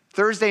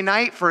 Thursday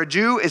night for a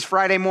Jew is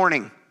Friday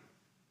morning.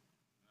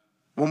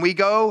 When we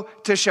go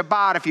to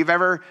Shabbat, if you've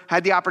ever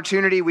had the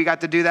opportunity, we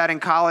got to do that in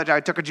college. I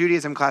took a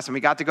Judaism class and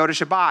we got to go to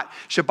Shabbat.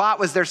 Shabbat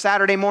was their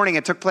Saturday morning.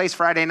 It took place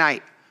Friday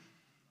night.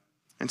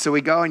 And so we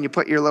go and you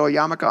put your little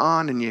yarmulke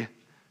on and you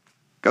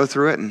go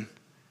through it, and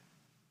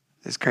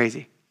it's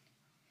crazy.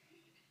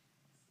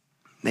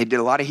 They did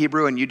a lot of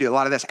Hebrew and you do a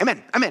lot of this.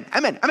 Amen, amen,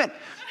 amen, amen.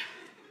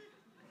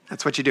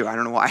 That's what you do. I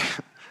don't know why.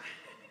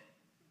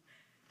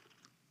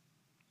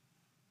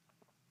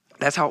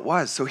 That's how it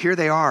was. So here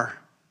they are,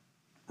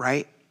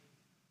 right?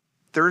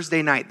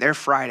 Thursday night, they're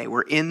Friday.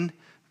 We're in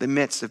the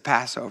midst of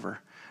Passover,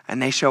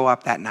 and they show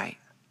up that night.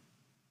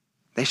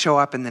 They show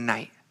up in the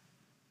night.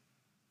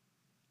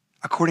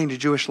 According to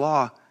Jewish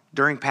law,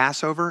 during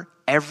Passover,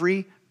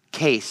 every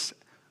case,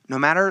 no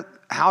matter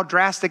how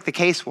drastic the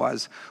case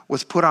was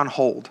put on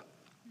hold.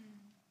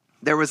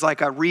 There was like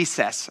a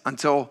recess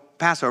until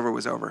Passover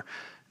was over.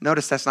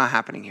 Notice that's not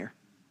happening here.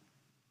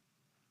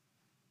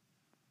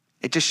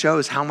 It just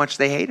shows how much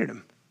they hated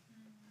him.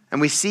 And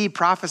we see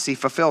prophecy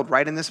fulfilled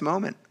right in this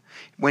moment.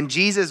 When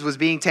Jesus was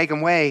being taken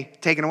away,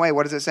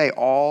 what does it say?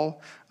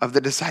 All of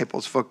the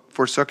disciples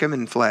forsook him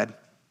and fled.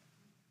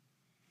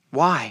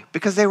 Why?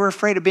 Because they were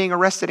afraid of being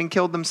arrested and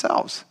killed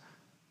themselves.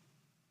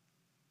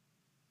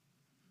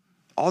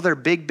 All their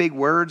big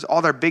words,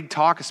 all their big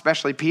talk,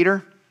 especially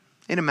Peter,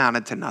 it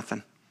amounted to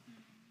nothing.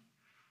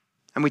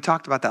 And we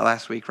talked about that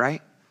last week,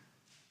 right?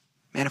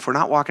 Man, if we're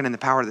not walking in the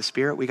power of the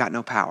Spirit, we got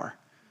no power.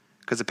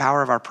 Because the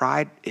power of our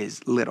pride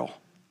is little.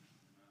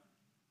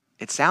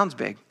 It sounds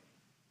big,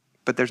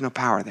 but there's no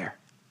power there.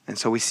 And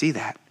so we see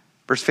that.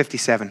 Verse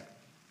 57. It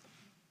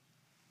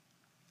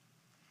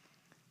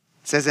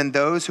says, and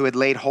those who had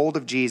laid hold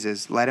of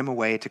Jesus led him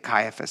away to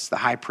Caiaphas, the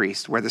high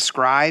priest, where the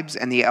scribes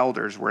and the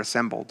elders were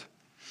assembled.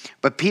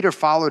 But Peter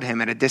followed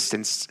him at a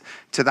distance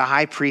to the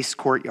high priest's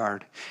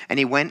courtyard, and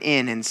he went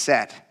in and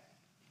sat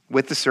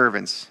with the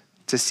servants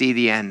to see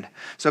the end.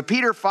 So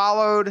Peter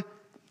followed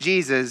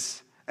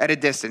Jesus at a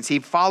distance. He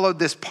followed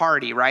this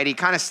party, right? He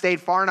kind of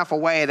stayed far enough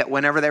away that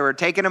whenever they were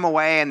taking him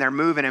away and they're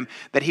moving him,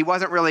 that he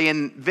wasn't really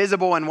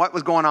invisible in what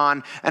was going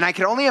on. And I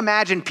could only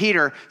imagine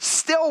Peter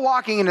still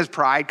walking in his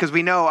pride, because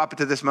we know up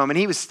to this moment,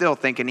 he was still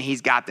thinking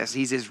he's got this.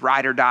 He's his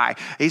ride or die.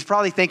 He's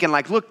probably thinking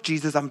like, look,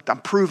 Jesus, I'm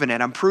proving it.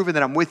 I'm proving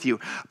that I'm with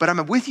you, but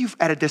I'm with you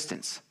at a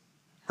distance,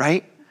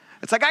 right?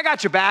 It's like, I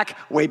got your back,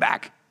 way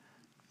back.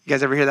 You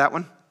guys ever hear that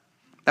one?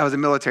 That was a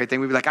military thing.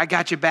 We'd be like, I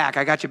got your back,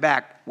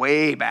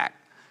 way back.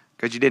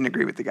 Because you didn't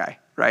agree with the guy,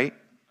 right?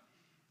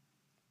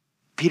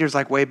 Peter's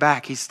like way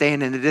back. He's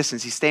staying in the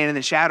distance. He's staying in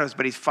the shadows,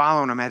 but he's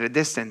following them at a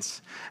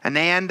distance. And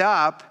they end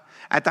up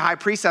at the high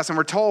priest's house. And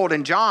we're told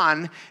in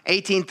John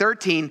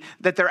 18:13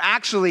 that they're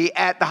actually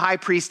at the high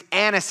priest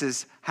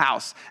Annas'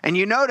 house. And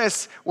you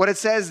notice what it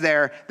says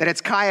there, that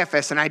it's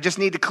Caiaphas. And I just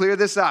need to clear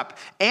this up.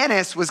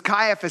 Annas was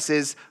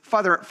Caiaphas'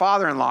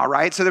 father-in-law,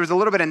 right? So there was a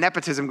little bit of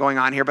nepotism going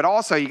on here. But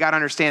also you got to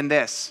understand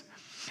this.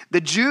 The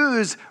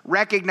Jews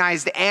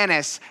recognized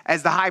Annas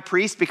as the high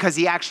priest because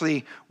he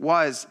actually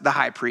was the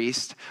high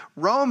priest.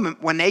 Rome,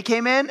 when they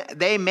came in,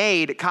 they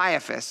made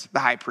Caiaphas the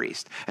high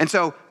priest. And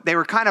so they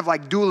were kind of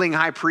like dueling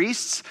high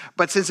priests,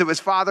 but since it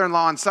was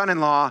father-in-law and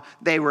son-in-law,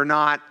 they were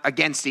not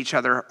against each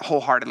other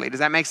wholeheartedly.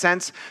 Does that make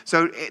sense?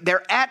 So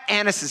they're at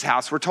Annas'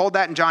 house. We're told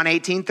that in John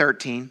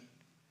 18:13.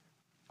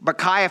 But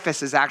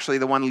Caiaphas is actually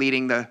the one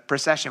leading the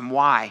procession.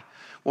 Why?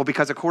 Well,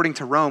 because according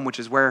to Rome, which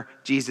is where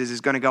Jesus is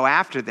going to go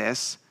after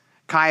this,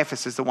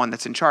 Caiaphas is the one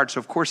that's in charge, so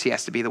of course he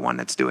has to be the one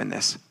that's doing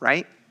this,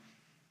 right?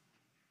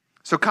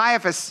 So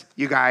Caiaphas,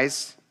 you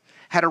guys,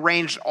 had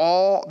arranged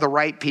all the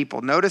right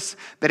people. Notice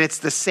that it's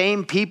the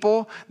same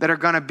people that are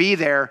going to be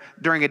there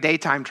during a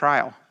daytime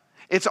trial.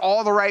 It's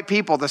all the right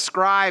people, the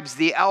scribes,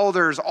 the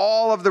elders,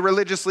 all of the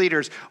religious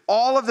leaders,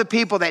 all of the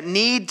people that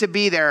need to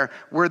be there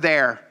were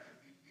there.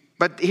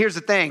 But here's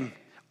the thing,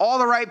 all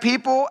the right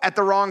people at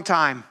the wrong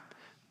time.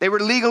 They were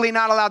legally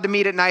not allowed to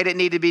meet at night. It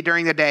needed to be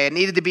during the day. It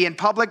needed to be in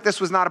public. This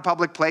was not a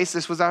public place.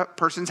 This was a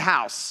person's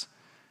house,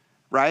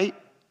 right?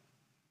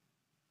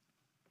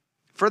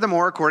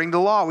 Furthermore, according to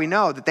law, we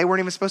know that they weren't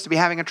even supposed to be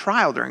having a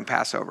trial during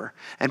Passover.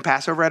 And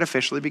Passover had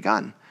officially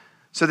begun.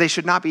 So they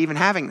should not be even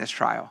having this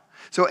trial.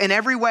 So in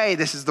every way,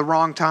 this is the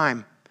wrong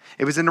time.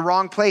 It was in the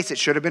wrong place. It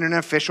should have been an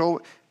official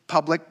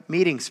public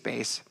meeting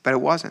space, but it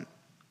wasn't.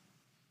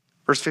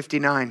 Verse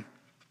 59.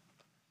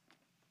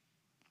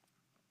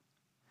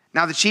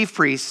 Now the chief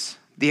priests,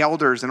 the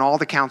elders, and all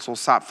the council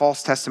sought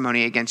false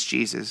testimony against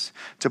Jesus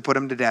to put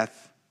him to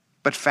death,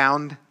 but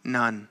found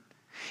none.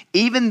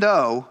 Even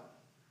though,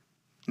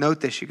 note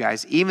this, you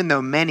guys, even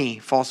though many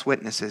false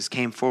witnesses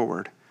came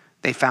forward,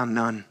 they found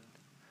none.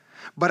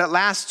 But at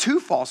last 2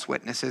 false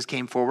witnesses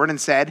came forward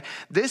and said,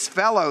 this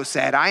fellow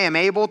said, I am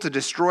able to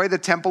destroy the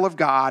temple of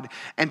God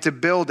and to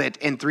build it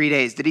in 3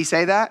 days. Did he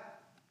say that?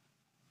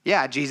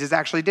 Yeah, Jesus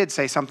actually did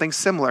say something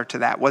similar to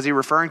that. Was he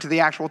referring to the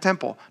actual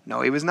temple?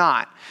 No, he was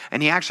not.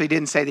 And he actually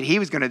didn't say that he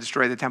was going to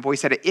destroy the temple. He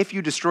said, if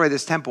you destroy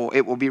this temple,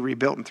 it will be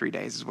rebuilt in 3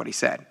 days, is what he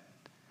said.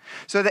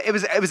 So that it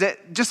was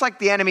just like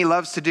the enemy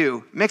loves to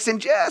do, mix in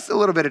just a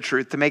little bit of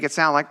truth to make it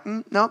sound like,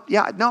 no,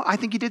 I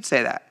think he did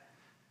say that.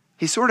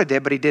 He sort of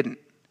did, but he didn't.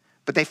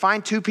 But they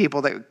find 2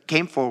 people that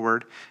came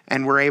forward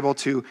and were able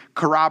to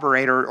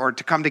corroborate or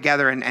to come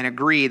together and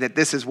agree that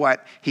this is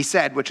what he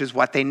said, which is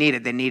what they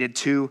needed. They needed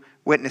 2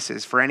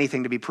 witnesses for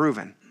anything to be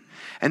proven.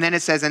 And then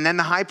it says, and then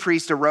the high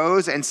priest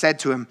arose and said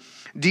to him,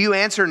 do you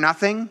answer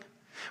nothing?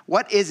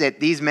 What is it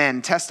these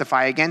men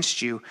testify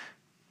against you?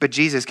 But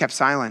Jesus kept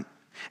silent.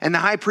 And the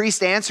high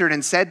priest answered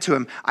and said to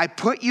him, I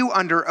put you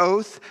under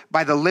oath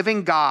by the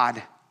living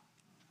God.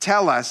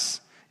 Tell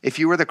us if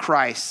you are the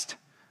Christ,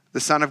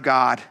 the Son of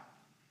God.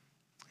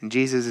 And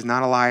Jesus is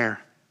not a liar.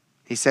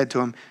 He said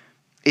to him,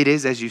 it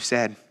is as you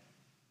said.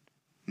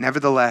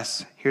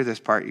 Nevertheless, hear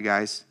this part, you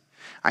guys.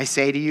 I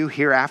say to you,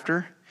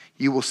 hereafter,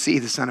 you will see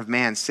the Son of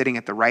Man sitting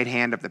at the right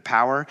hand of the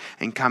power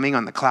and coming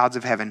on the clouds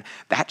of heaven.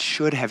 That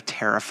should have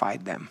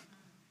terrified them.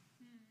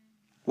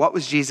 What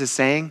was Jesus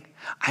saying?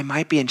 I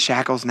might be in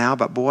shackles now,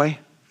 but boy,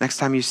 next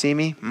time you see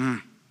me,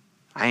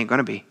 I ain't going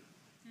to be.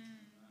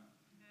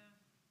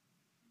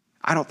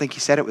 I don't think he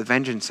said it with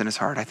vengeance in his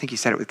heart. I think he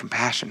said it with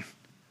compassion.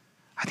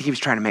 I think he was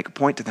trying to make a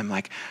point to them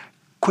like,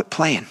 quit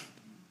playing.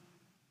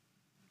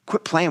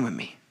 Quit playing with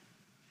me.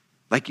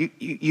 Like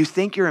you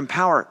think you're in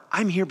power.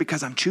 I'm here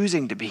because I'm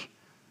choosing to be.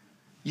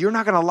 You're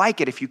not going to like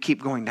it if you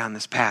keep going down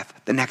this path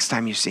the next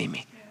time you see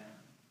me.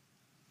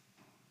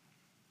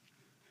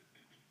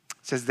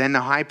 It says, then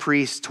the high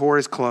priest tore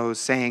his clothes,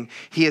 saying,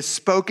 he has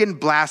spoken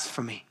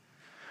blasphemy.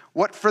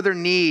 What further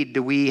need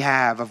do we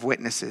have of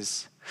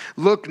witnesses?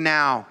 Look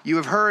now, you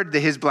have heard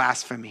his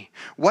blasphemy.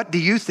 What do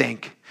you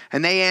think?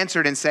 And they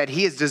answered and said,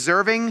 he is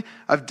deserving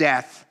of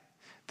death.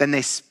 Then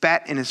they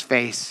spat in his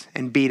face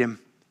and beat him.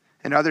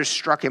 And others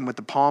struck him with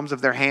the palms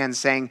of their hands,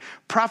 saying,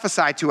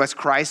 prophesy to us,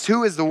 Christ.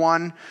 Who is the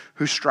one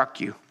who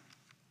struck you?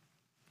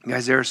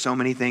 Guys, there are so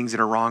many things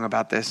that are wrong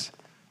about this.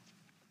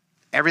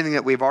 Everything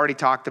that we've already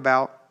talked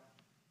about.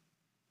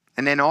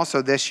 And then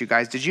also this, you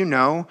guys, did you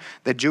know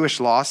that Jewish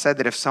law said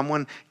that if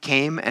someone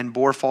came and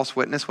bore false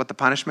witness, what the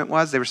punishment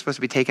was? They were supposed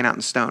to be taken out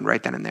and stoned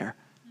right then and there.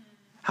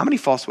 How many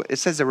false witnesses?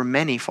 It says there were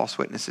many false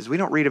witnesses. We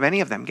don't read of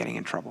any of them getting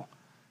in trouble.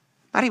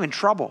 Not even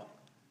trouble.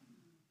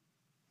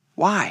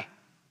 Why?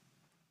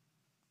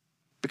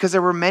 Because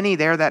there were many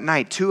there that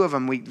night. 2 of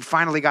them, we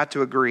finally got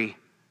to agree.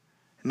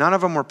 None of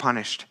them were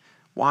punished.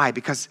 Why?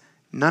 Because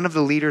none of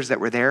the leaders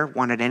that were there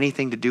wanted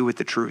anything to do with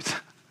the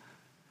truth.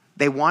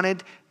 They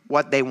wanted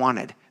what they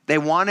wanted. They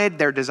wanted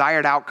their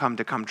desired outcome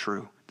to come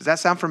true. Does that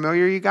sound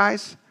familiar, you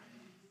guys?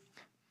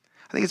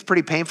 I think it's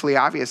pretty painfully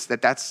obvious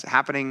that that's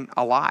happening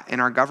a lot in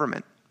our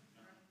government.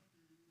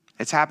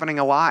 It's happening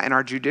a lot in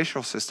our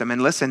judicial system.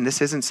 And listen,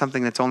 this isn't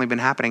something that's only been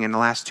happening in the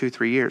last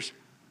 2-3 years.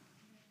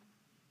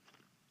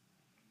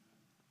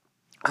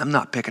 I'm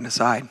not picking a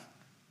side.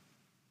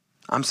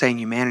 I'm saying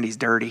humanity's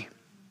dirty.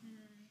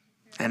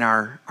 And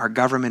our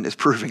government is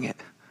proving it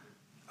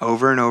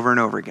over and over and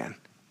over again,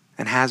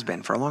 and has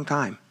been for a long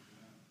time.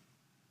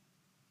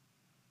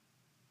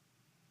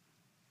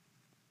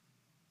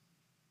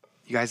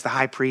 You guys, the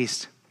high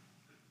priest,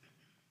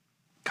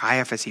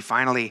 Caiaphas, he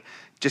finally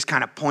just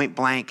kind of point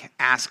blank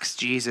asks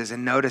Jesus,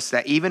 and notice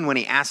that even when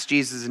he asks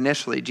Jesus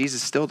initially,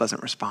 Jesus still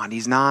doesn't respond.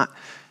 He's not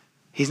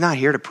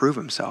here to prove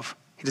himself.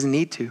 He doesn't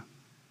need to.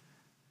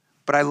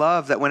 But I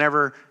love that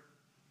whenever,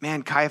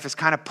 Caiaphas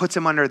kind of puts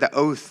him under the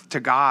oath to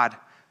God,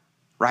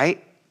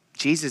 right?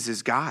 Jesus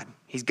is God.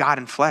 He's God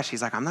in flesh.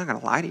 He's like, I'm not going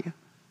to lie to you.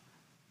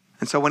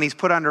 And so when he's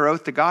put under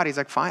oath to God, he's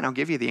like, fine, I'll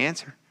give you the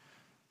answer.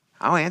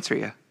 I'll answer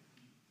you.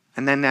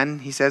 And then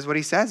he says what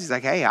he says. He's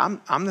like, hey,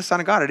 I'm the Son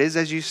of God. It is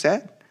as you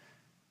said.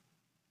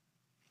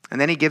 And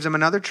then he gives him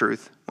another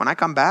truth. When I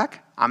come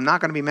back, I'm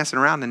not going to be messing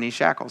around in these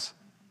shackles.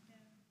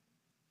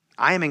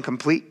 I am in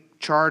complete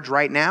charge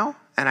right now,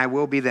 and I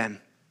will be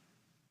then.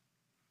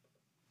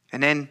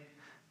 And then,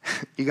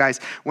 you guys,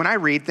 when I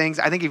read things,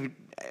 I think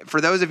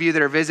for those of you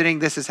that are visiting,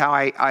 this is how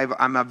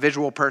I'm a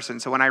visual person.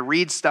 So when I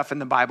read stuff in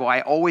the Bible,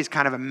 I always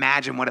kind of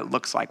imagine what it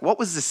looks like. What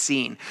was the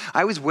scene?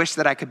 I always wish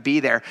that I could be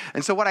there.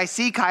 And so what I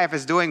see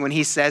Caiaphas doing when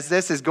he says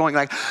this is going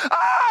like,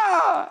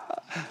 ah,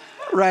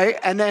 right?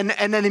 And then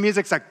the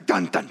music's like,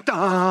 dun, dun,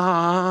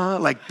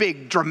 dun, like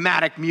big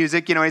dramatic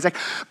music. You know, he's like,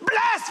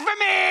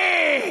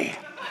 blasphemy!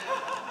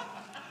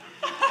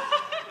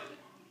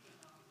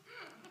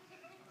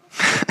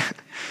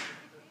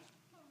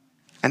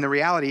 And the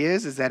reality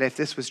is that if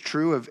this was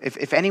true,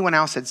 if anyone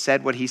else had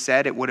said what he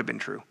said, it would have been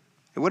true.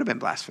 It would have been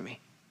blasphemy.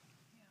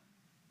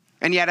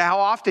 And yet how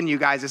often, you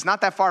guys, it's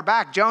not that far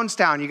back,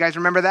 Jonestown, you guys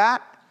remember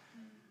that?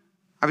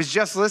 I was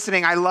just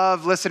listening. I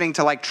love listening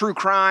to like true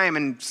crime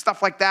and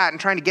stuff like that and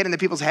trying to get into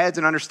people's heads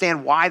and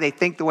understand why they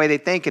think the way they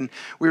think. And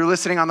we were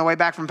listening on the way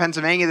back from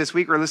Pennsylvania this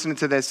week. We were listening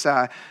to this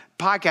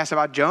podcast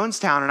about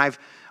Jonestown. And I've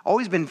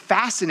always been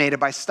fascinated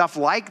by stuff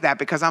like that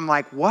because I'm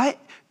like, what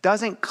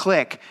doesn't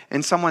click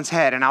in someone's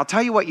head? And I'll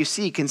tell you what you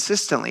see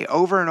consistently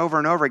over and over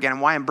and over again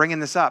and why I'm bringing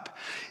this up.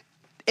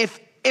 If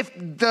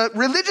the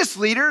religious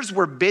leaders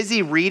were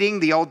busy reading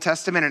the Old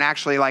Testament and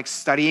actually like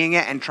studying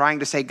it and trying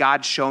to say,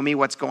 God, show me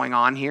what's going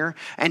on here,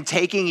 and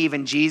taking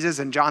even Jesus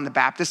and John the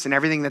Baptist and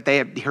everything that they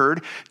had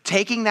heard,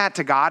 taking that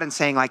to God and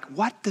saying like,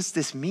 what does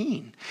this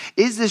mean?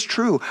 Is this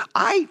true?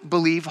 I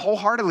believe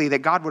wholeheartedly that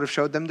God would have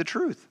showed them the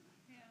truth.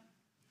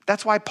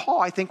 That's why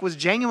Paul, I think, was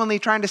genuinely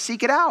trying to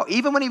seek it out.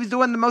 Even when he was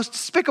doing the most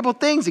despicable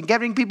things and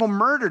getting people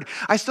murdered,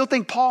 I still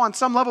think Paul on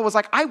some level was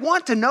like, I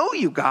want to know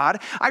you,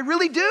 God. I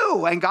really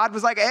do. And God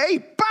was like,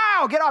 hey,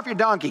 bow, get off your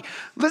donkey.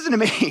 Listen to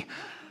me.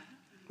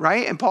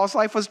 Right? And Paul's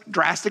life was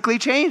drastically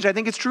changed. I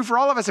think it's true for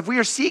all of us. If we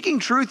are seeking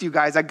truth, you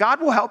guys, that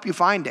God will help you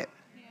find it.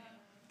 Yeah.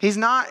 He's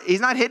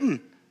not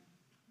hidden.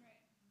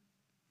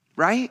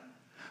 Right?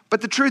 But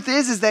the truth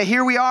is that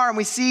here we are and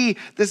we see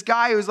this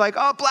guy who's like,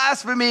 oh,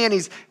 blasphemy.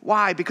 And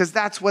why? Because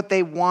that's what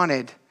they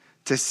wanted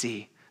to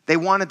see. They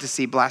wanted to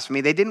see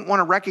blasphemy. They didn't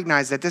want to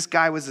recognize that this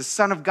guy was the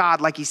Son of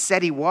God like he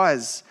said he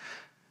was.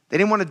 They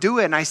didn't want to do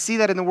it. And I see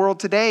that in the world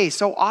today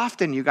so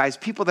often, you guys,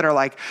 people that are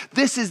like,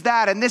 this is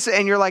that and this.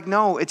 And you're like,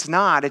 no, it's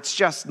not. It's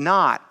just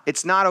not.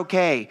 It's not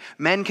okay.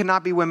 Men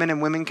cannot be women and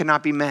women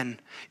cannot be men.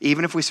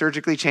 Even if we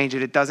surgically change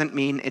it, it doesn't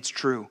mean it's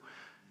true.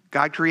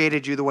 God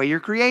created you the way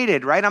you're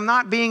created, right? I'm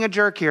not being a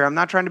jerk here. I'm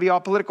not trying to be all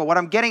political. What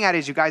I'm getting at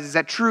is, you guys, is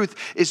that truth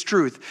is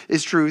truth,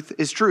 is truth,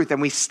 is truth.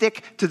 And we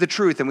stick to the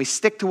truth and we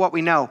stick to what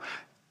we know,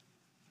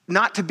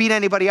 not to beat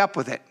anybody up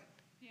with it,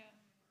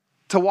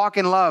 to walk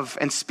in love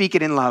and speak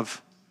it in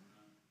love.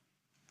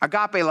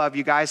 Agape love,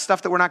 you guys,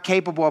 stuff that we're not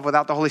capable of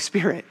without the Holy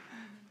Spirit,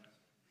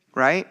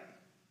 right?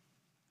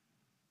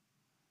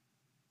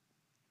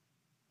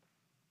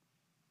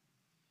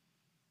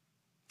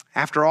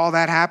 After all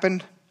that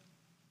happened,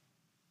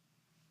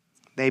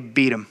 they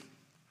beat him.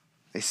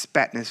 They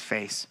spat in his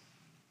face.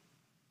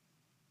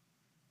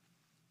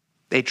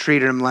 They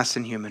treated him less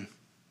than human.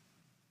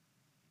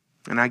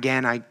 And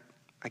again, I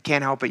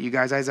can't help it, you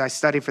guys. As I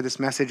study for this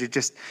message,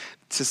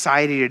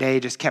 society today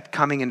just kept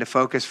coming into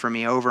focus for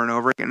me over and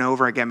over and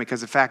over again,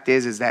 because the fact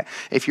is that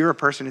if you're a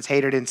person that's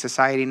hated in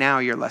society now,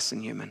 you're less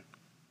than human.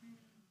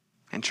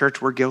 And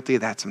church, we're guilty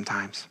of that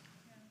sometimes.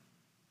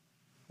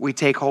 We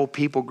take whole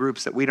people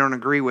groups that we don't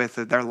agree with,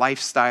 their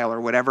lifestyle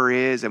or whatever it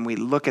is, and we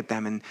look at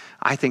them, and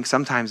I think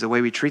sometimes the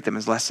way we treat them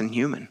is less than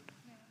human.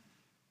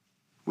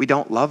 We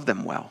don't love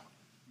them well.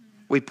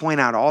 We point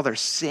out all their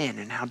sin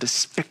and how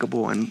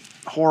despicable and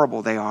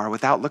horrible they are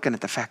without looking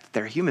at the fact that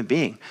they're a human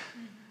being.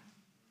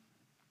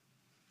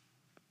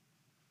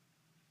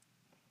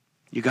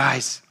 You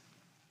guys,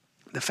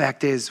 the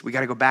fact is we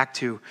got to go back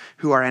to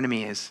who our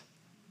enemy is.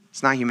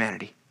 It's not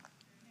humanity.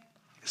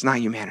 It's not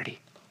humanity.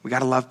 We got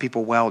to love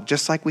people well,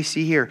 just like we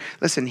see here.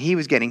 Listen, he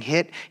was getting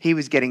hit. He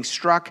was getting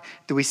struck.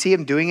 Do we see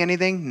him doing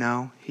anything?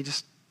 No, he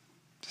just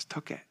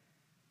took it.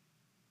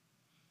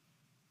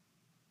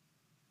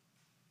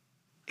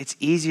 It's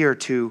easier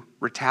to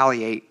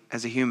retaliate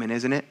as a human,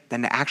 isn't it,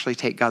 than to actually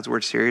take God's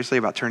word seriously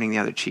about turning the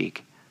other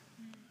cheek.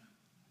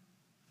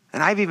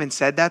 And I've even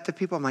said that to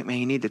people. I'm like, man,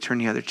 you need to turn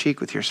the other cheek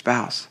with your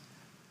spouse.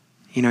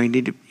 You know,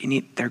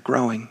 they're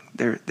growing.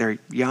 They're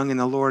young in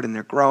the Lord and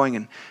they're growing,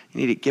 and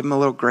you need to give them a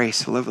little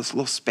grace, a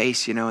little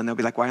space, you know, and they'll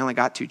be like, well, I only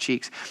got 2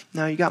 cheeks.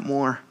 No, you got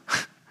more.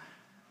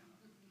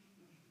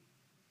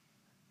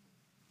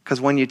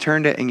 Because when you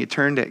turned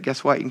it,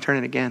 guess what? You can turn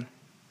it again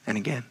and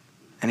again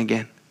and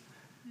again.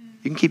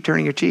 You can keep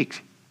turning your cheeks.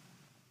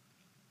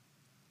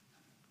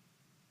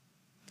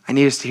 I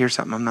need us to hear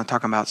something. I'm not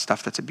talking about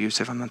stuff that's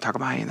abusive. I'm not talking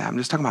about any of that. I'm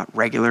just talking about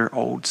regular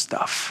old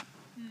stuff.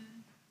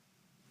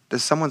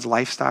 Is someone's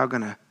lifestyle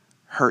going to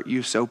hurt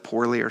you so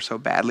poorly or so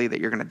badly that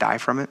you're going to die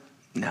from it?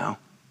 No.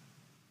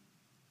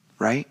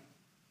 Right?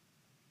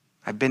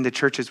 I've been to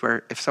churches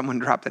where if someone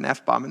dropped an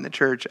F-bomb in the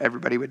church,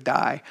 everybody would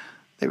die.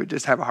 They would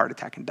just have a heart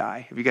attack and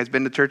die. Have you guys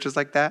been to churches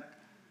like that?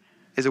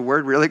 Is a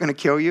word really going to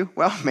kill you?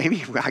 Well,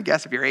 maybe, I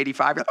guess if you're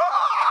 85, you're like,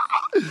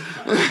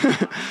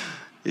 ah!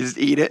 You just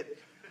eat it.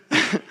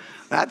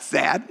 That's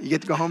sad. You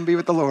get to go home and be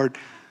with the Lord.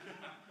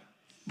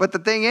 But the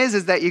thing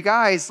is that you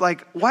guys,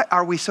 like, what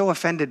are we so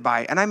offended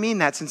by? And I mean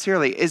that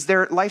sincerely. Is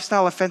their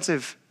lifestyle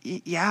offensive?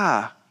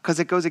 Yeah, because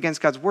it goes against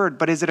God's word.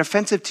 But is it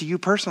offensive to you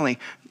personally?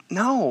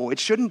 No, it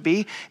shouldn't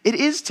be. It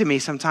is to me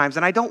sometimes,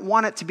 and I don't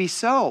want it to be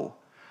so.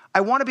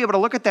 I want to be able to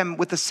look at them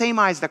with the same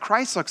eyes that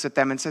Christ looks at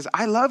them and says,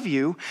 I love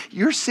you.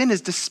 Your sin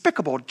is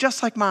despicable,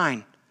 just like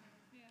mine.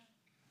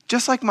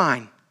 Just like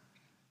mine.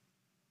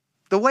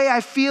 The way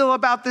I feel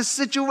about this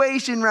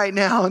situation right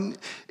now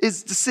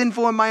is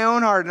sinful in my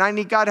own heart, and I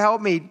need God to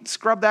help me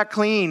scrub that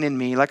clean in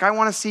me. Like, I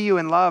want to see you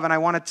in love, and I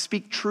want to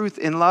speak truth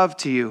in love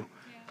to you,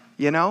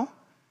 you know?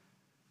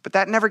 But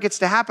that never gets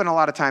to happen a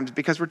lot of times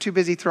because we're too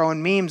busy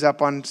throwing memes up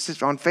on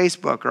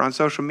Facebook or on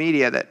social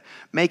media that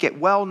make it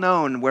well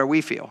known where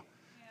we feel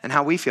and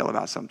how we feel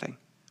about something,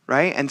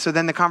 right? And so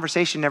then the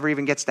conversation never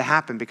even gets to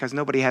happen because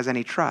nobody has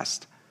any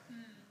trust.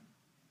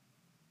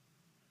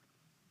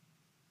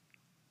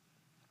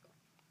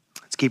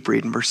 Keep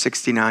reading, verse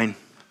 69.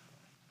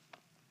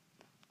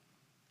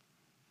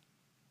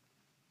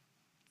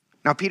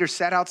 Now Peter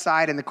sat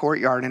outside in the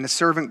courtyard, and a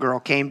servant girl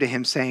came to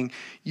him saying,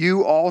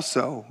 you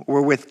also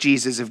were with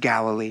Jesus of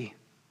Galilee.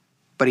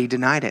 But he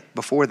denied it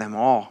before them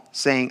all,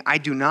 saying, I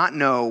do not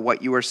know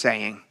what you are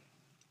saying.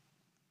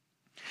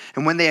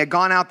 And when they had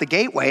gone out the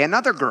gateway,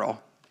 another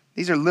girl,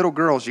 these are little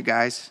girls, you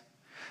guys,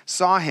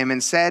 saw him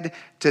and said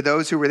to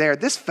those who were there,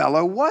 this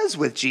fellow was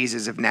with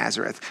Jesus of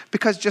Nazareth.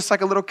 Because just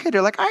like a little kid,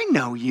 they're like, I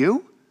know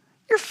you.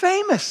 You're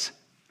famous.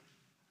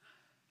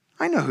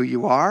 I know who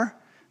you are.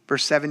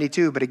 Verse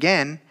 72, but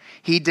again,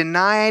 he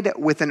denied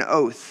with an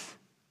oath,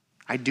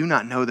 I do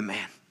not know the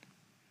man.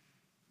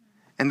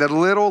 And a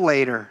little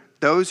later,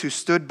 those who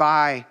stood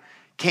by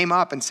came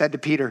up and said to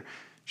Peter,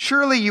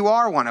 surely you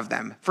are one of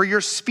them, for your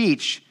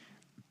speech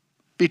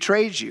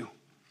betrays you.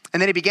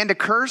 And then he began to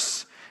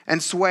curse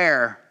and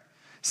swear,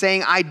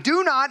 saying, I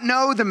do not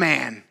know the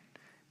man.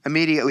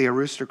 Immediately a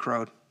rooster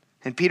crowed.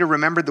 And Peter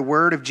remembered the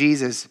word of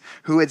Jesus,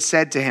 who had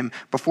said to him,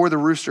 before the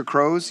rooster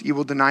crows, you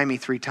will deny me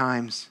 3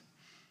 times.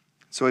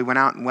 So he went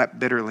out and wept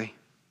bitterly.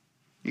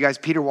 You guys,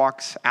 Peter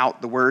walks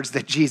out the words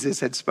that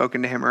Jesus had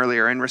spoken to him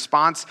earlier in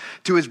response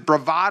to his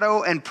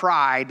bravado and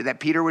pride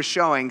that Peter was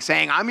showing,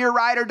 saying, I'm your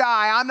ride or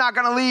die. I'm not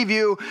going to leave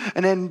you.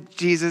 And then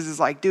Jesus is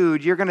like,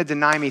 dude, you're going to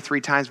deny me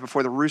 3 times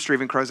before the rooster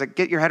even crows. Like,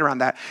 get your head around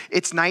that.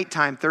 It's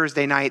nighttime,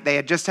 Thursday night. They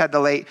had just had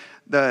the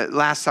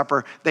Last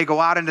Supper. They go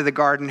out into the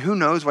garden. Who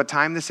knows what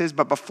time this is?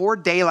 But before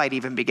daylight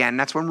even began,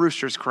 that's when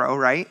roosters crow,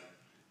 right?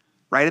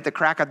 Right at the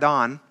crack of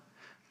dawn.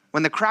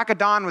 When the crack of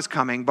dawn was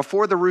coming,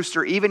 before the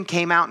rooster even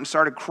came out and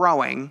started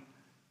crowing,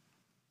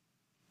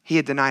 he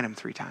had denied him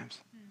 3 times.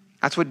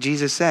 That's what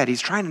Jesus said. He's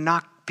trying to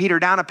knock Peter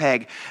down a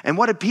peg. And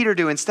what did Peter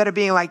do? Instead of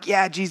being like,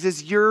 yeah,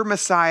 Jesus, you're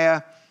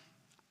Messiah.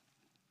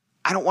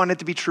 I don't want it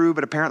to be true,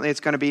 but apparently it's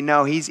going to be.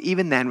 No, he's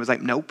even then was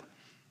like, nope.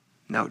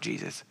 No,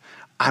 Jesus,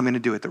 I'm going to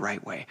do it the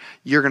right way.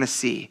 You're going to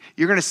see.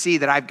 You're going to see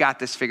that I've got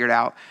this figured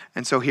out.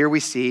 And so here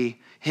we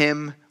see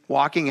him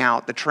walking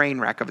out the train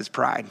wreck of his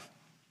pride.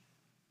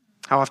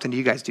 How often do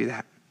you guys do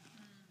that?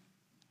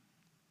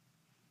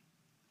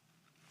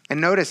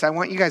 And notice, I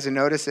want you guys to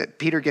notice that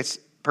Peter gets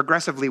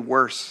progressively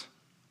worse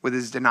with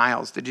his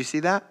denials. Did you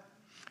see that?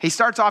 He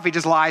starts off, he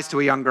just lies to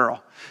a young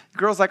girl. The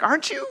girl's like,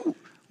 aren't you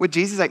with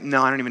Jesus? Like,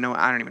 no, I don't even know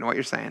what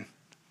you're saying.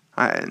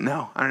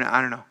 No, I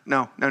don't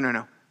know.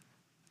 No.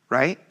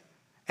 Right?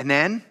 And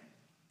then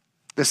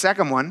the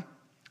second one,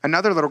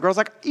 another little girl's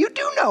like, you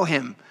do know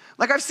him.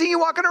 Like, I've seen you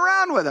walking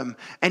around with him.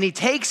 And he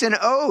takes an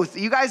oath.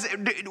 You guys,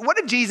 what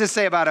did Jesus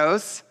say about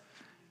oaths?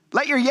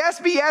 Let your yes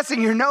be yes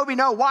and your no be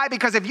no. Why?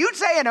 Because if you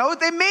say an oath,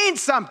 it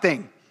means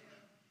something.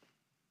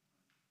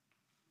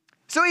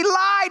 So he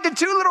lied to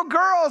 2 little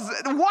girls.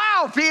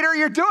 Wow, Peter,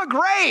 you're doing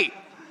great.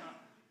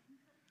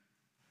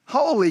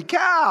 Holy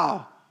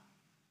cow.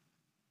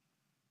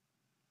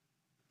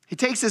 He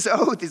takes this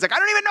oath. He's like, I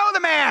don't even know the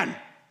man.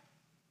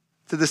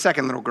 To the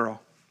second little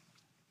girl.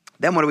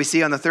 Then what do we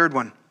see on the third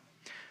one?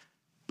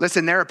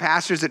 Listen, there are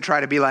pastors that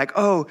try to be like,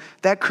 oh,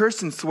 that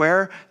curse and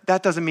swear,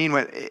 that doesn't mean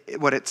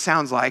what it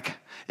sounds like.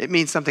 It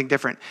means something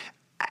different.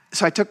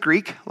 So I took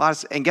Greek,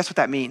 and guess what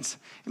that means?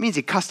 It means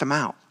he cussed him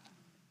out.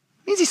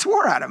 It means he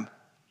swore at him.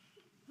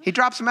 He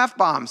dropped some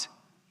F-bombs.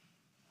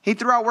 He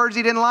threw out words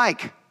he didn't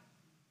like.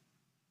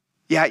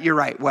 Yeah, you're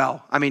right.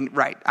 Well,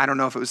 right. I don't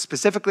know if it was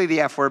specifically the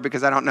F word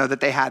because I don't know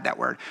that they had that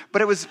word.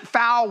 But it was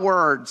foul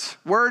words,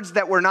 words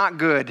that were not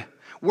good,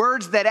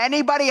 words that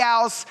anybody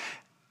else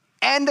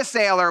and the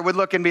sailor would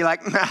look and be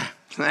like,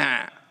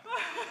 nah.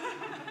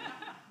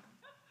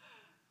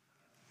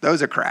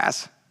 Those are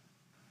crass.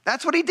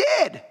 That's what he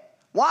did.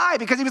 Why?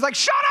 Because he was like,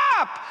 shut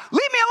up!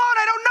 Leave me alone.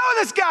 I don't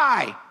know this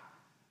guy.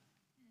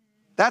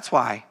 That's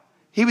why.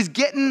 He was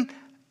trying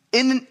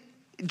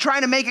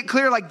to make it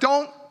clear, like,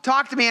 don't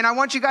talk to me. And I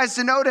want you guys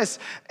to notice,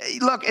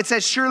 look, it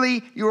says,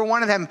 surely you were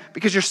one of them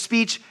because your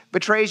speech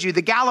betrays you.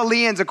 The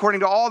Galileans,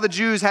 according to all the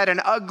Jews, had an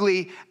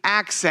ugly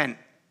accent.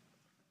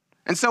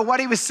 And so what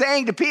he was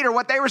saying to Peter,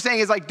 what they were saying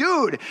is like,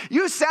 dude,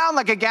 you sound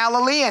like a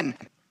Galilean.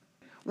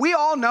 We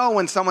all know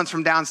when someone's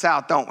from down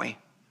south, don't we?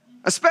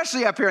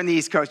 Especially up here on the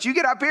East Coast. You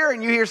get up here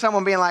and you hear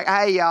someone being like,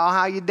 hey, y'all,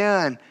 how you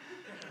doing?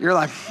 You're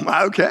like,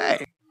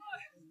 okay.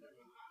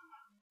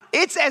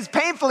 It's as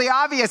painfully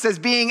obvious as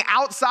being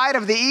outside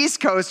of the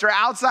East Coast or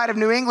outside of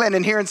New England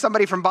and hearing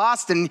somebody from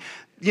Boston,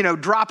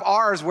 drop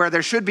R's where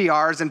there should be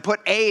R's and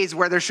put A's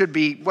where there should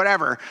be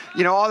whatever.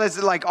 All this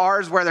like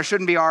R's where there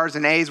shouldn't be R's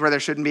and A's where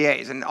there shouldn't be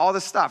A's and all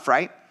this stuff,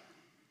 right?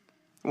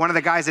 One of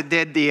the guys that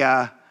did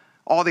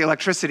all the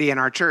electricity in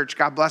our church,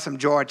 God bless him,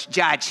 Judge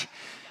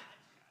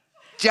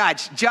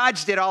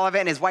did all of it,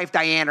 and his wife,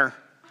 Diana.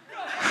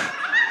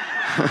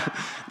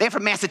 They're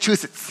from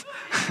Massachusetts.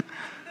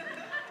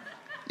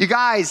 You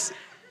guys,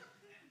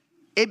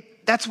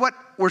 that's what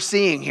we're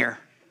seeing here.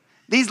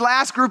 These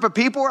last group of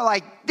people are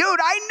like, dude,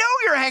 I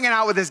know you're hanging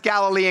out with this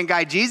Galilean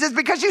guy, Jesus,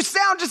 because you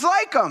sound just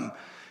like him,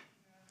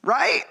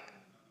 right?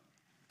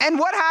 And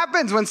what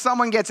happens when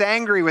someone gets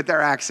angry with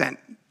their accent?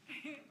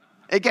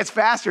 It gets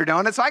faster,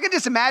 don't it? So I can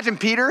just imagine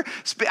Peter,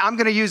 I'm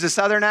going to use a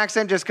Southern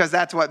accent just because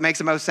that's what makes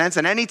the most sense.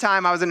 And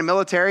anytime I was in the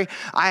military,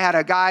 I had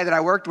a guy that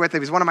I worked with. He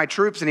was one of my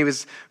troops, and he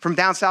was from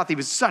down south. He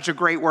was such a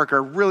great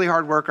worker, really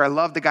hard worker. I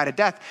loved the guy to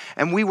death.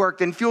 And we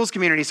worked in fuels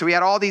community. So we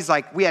had all these,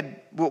 we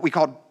had what we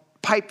called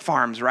pipe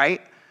farms,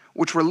 right?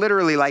 Which were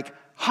literally like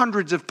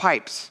hundreds of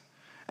pipes.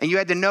 And you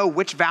had to know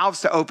which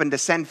valves to open to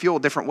send fuel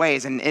different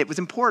ways. And it was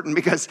important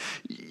because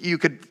you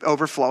could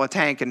overflow a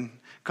tank and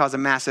cause a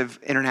massive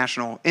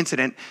international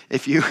incident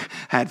if you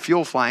had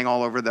fuel flying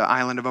all over the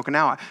island of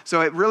Okinawa. So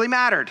it really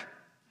mattered.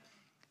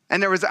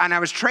 And I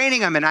was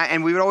training them,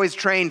 and we would always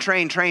train.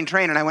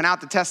 And I went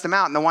out to test them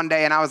out. And the one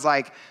day, and I was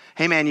like,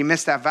 hey man, you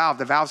missed that valve.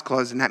 The valve's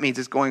closed, and that means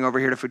it's going over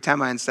here to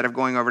Futema instead of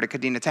going over to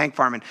Kadena Tank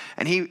Farm.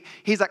 And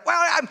he's like,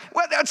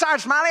 sorry,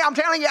 Smiley, I'm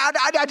telling you,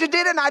 I just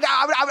did it, and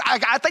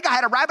I think I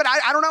had a rabbit.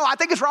 I don't know. I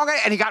think it's wrong.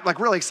 And he got like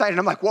really excited.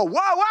 I'm like,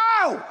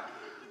 whoa,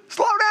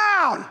 slow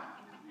down.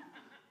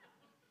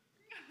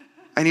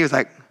 And he was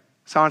like,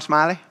 Sergeant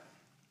Smiley,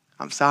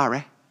 I'm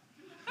sorry.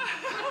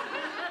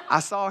 I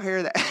saw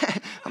here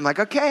that, I'm like,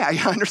 okay, I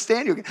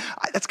understand you.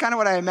 That's kind of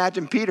what I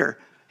imagine Peter,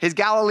 his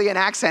Galilean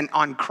accent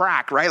on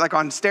crack, right? Like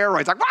on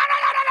steroids,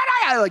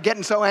 like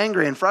getting so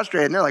angry and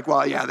frustrated. And they're like,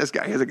 well, yeah, this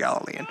guy is a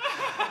Galilean.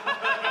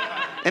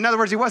 In other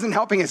words, he wasn't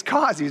helping his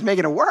cause. He was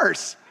making it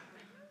worse.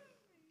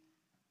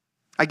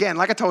 Again,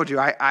 like I told you,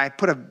 I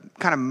put a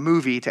kind of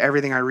movie to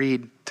everything I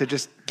read to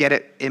just get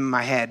it in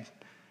my head.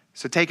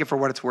 So take it for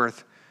what it's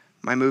worth.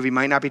 My movie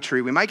might not be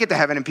true. We might get to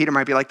heaven and Peter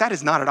might be like, that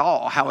is not at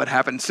all how it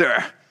happened,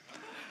 sir.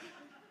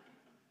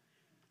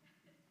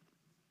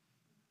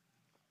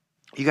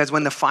 You guys,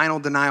 when the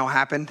final denial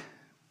happened,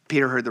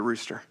 Peter heard the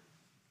rooster.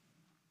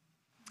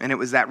 And it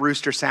was that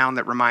rooster sound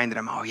that reminded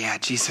him, oh yeah,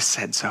 Jesus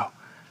said so.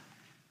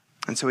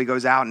 And so he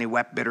goes out and he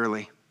wept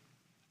bitterly.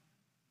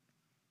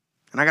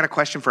 And I got a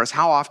question for us.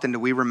 How often do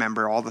we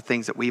remember all the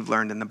things that we've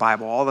learned in the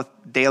Bible, all the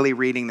daily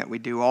reading that we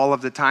do, all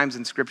of the times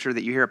in Scripture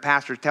that you hear a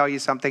pastor tell you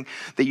something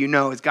that you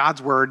know is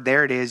God's word,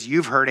 there it is,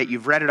 you've heard it,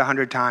 you've read it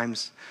 100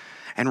 times,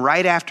 and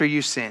right after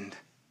you sinned,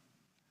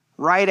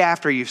 right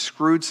after you've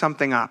screwed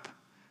something up,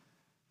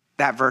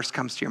 that verse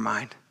comes to your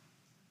mind,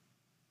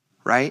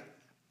 right?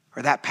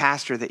 Or that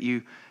pastor that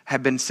you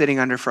have been sitting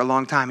under for a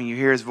long time and you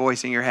hear his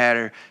voice in your head,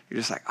 or you're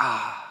just like,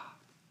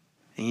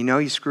 and you know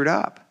you screwed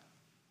up.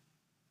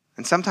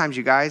 And sometimes,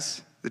 you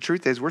guys, the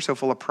truth is we're so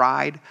full of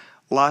pride,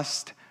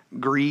 lust,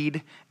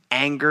 greed,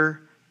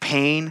 anger,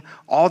 pain,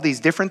 all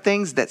these different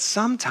things that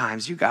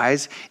sometimes, you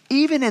guys,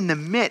 even in the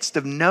midst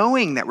of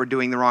knowing that we're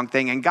doing the wrong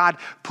thing and God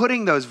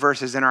putting those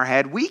verses in our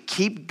head, we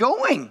keep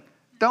going,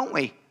 don't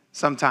we?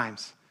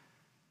 Sometimes.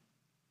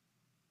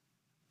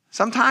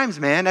 Sometimes,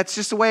 man, that's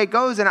just the way it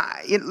goes. And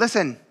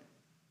listen,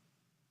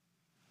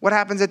 what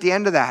happens at the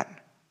end of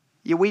that?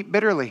 You weep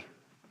bitterly.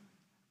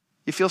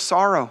 You feel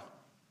sorrow.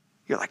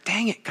 You're like,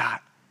 dang it, God.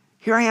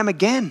 Here I am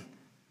again.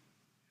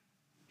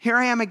 Here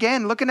I am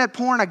again, looking at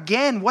porn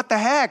again. What the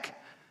heck?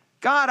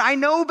 God, I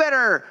know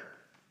better.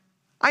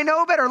 I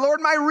know better. Lord,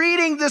 my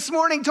reading this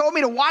morning told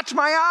me to watch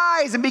my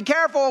eyes and be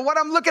careful of what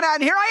I'm looking at.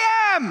 And here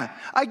I am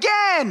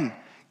again.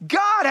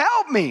 God,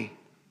 help me.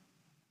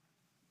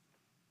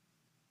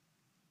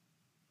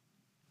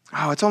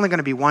 Oh, it's only going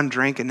to be one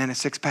drink and then a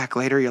six-pack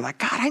later. You're like,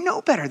 God, I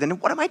know better. Then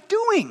what am I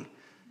doing?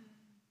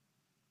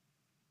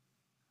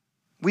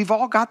 We've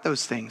all got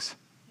those things.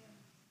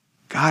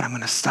 God, I'm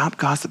going to stop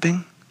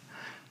gossiping.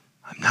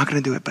 I'm not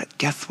going to do it, but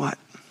guess what?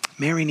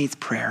 Mary needs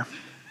prayer.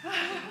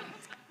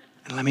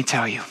 And let me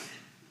tell you.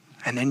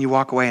 And then you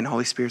walk away and the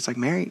Holy Spirit's like,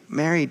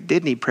 Mary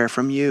did need prayer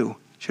from you.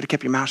 Should have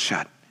kept your mouth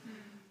shut.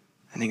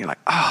 And then you're like,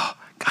 oh,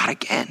 God,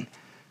 again.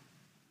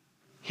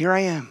 Here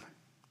I am.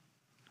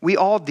 We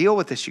all deal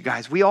with this, you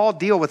guys. We all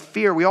deal with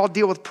fear. We all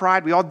deal with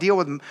pride. We all deal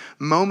with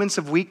moments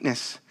of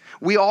weakness.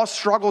 We all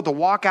struggle to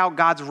walk out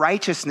God's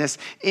righteousness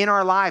in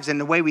our lives and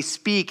the way we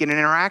speak and in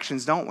our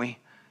actions, don't we?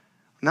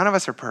 None of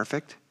us are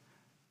perfect.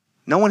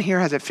 No one here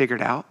has it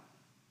figured out.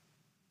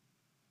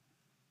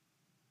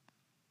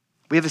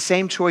 We have the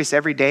same choice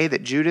every day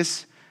that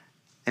Judas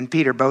and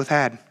Peter both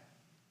had.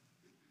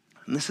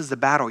 And this is the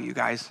battle, you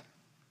guys.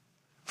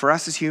 For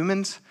us as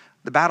humans,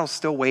 the battle's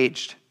still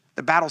waged.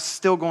 The battle's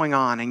still going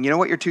on. And you know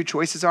what your two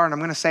choices are? And I'm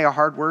going to say a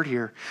hard word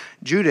here.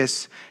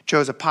 Judas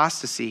chose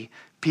apostasy.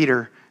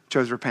 Peter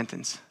chose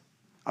repentance.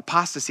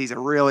 Apostasy is a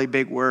really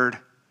big word.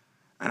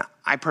 And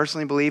I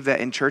personally believe that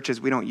in churches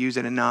we don't use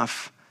it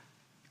enough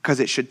because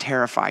it should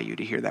terrify you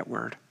to hear that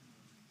word.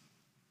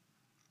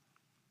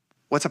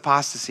 What's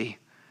apostasy?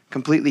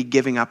 Completely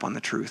giving up on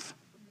the truth.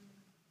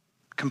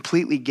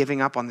 Completely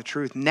giving up on the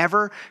truth.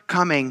 Never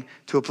coming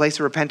to a place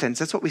of repentance.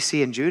 That's what we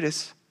see in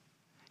Judas.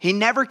 He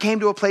never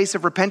came to a place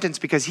of repentance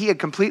because he had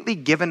completely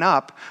given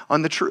up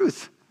on the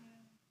truth.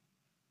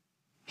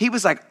 He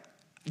was like,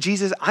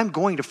 Jesus, I'm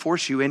going to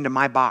force you into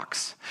my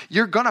box.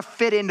 You're going to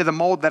fit into the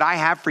mold that I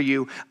have for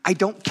you. I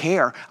don't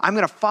care. I'm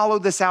going to follow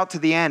this out to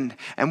the end.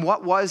 And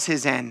what was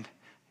his end?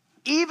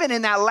 Even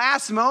in that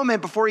last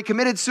moment before he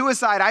committed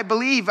suicide,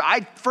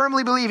 I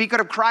firmly believe he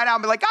could have cried out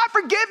and be like, God,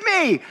 forgive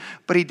me.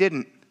 But he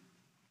didn't.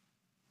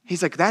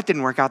 He's like, that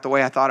didn't work out the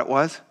way I thought it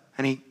was.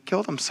 And he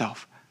killed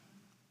himself.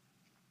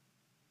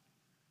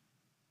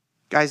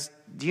 Guys,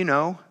 do you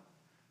know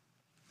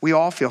we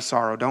all feel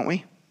sorrow, don't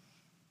we?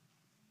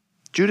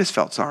 Judas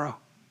felt sorrow.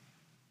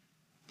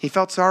 He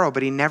felt sorrow,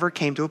 but he never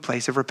came to a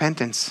place of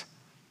repentance.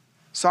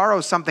 Sorrow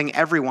is something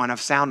everyone of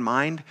sound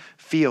mind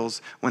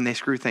feels when they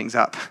screw things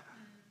up.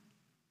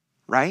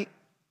 Right?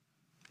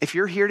 If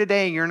you're here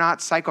today and you're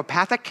not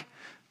psychopathic,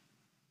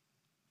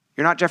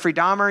 you're not Jeffrey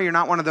Dahmer, you're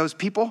not one of those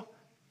people,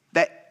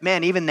 that,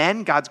 man, even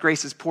then, God's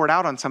grace is poured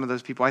out on some of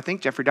those people. I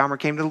think Jeffrey Dahmer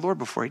came to the Lord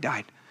before he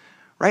died.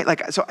 Right?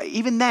 So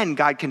even then,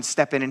 God can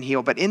step in and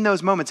heal. But in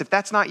those moments, if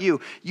that's not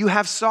you, you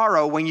have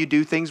sorrow when you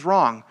do things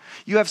wrong.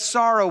 You have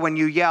sorrow when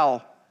you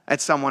yell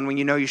at someone when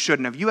you know you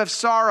shouldn't have. You have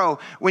sorrow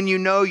when you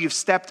know you've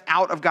stepped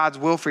out of God's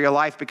will for your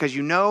life because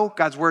you know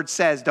God's word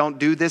says, don't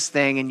do this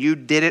thing, and you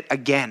did it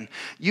again.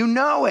 You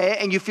know it,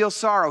 and you feel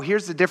sorrow.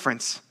 Here's the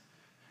difference.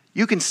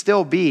 You can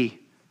still be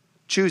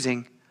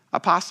choosing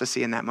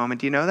apostasy in that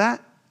moment. Do you know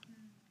that?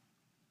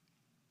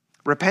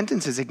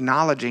 Repentance is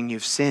acknowledging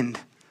you've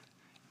sinned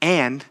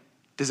and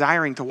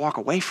desiring to walk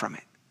away from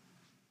it.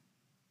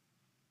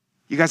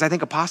 You guys, I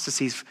think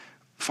apostasy is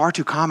far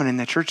too common in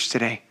the church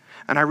today.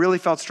 And I really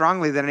felt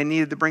strongly that I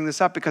needed to bring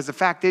this up because the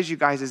fact is, you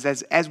guys, is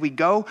as we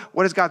go,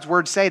 what does God's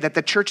word say? That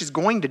the church is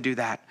going to do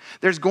that.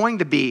 There's going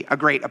to be a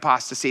great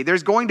apostasy.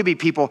 There's going to be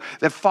people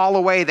that fall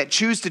away, that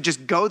choose to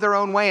just go their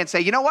own way and say,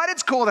 you know what?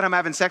 It's cool that I'm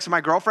having sex with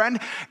my girlfriend.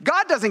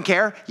 God doesn't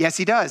care. Yes,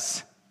 he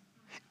does.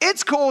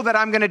 It's cool that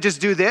I'm going to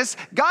just do this.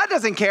 God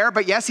doesn't care,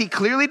 but yes, he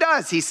clearly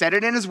does. He said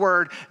it in his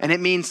word, and it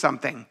means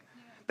something.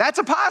 That's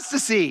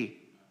apostasy.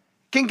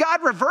 Can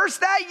God reverse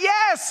that?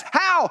 Yes.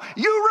 How?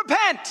 You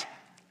repent.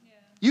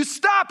 You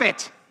stop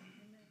it.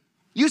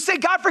 You say,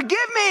 God, forgive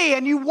me,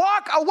 and you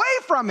walk away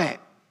from it.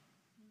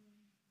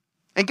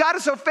 And God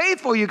is so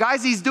faithful, you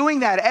guys. He's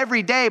doing that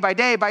every day by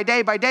day by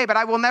day by day. But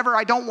I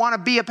don't want to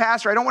be a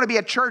pastor. I don't want to be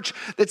a church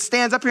that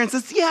stands up here and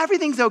says, yeah,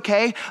 everything's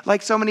okay,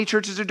 like so many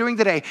churches are doing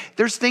today.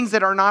 There's things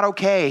that are not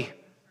okay,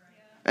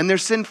 and they're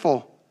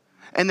sinful.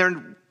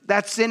 And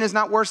that sin is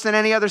not worse than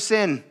any other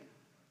sin.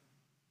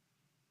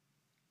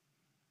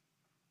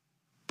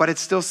 But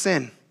it's still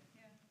sin.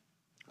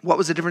 What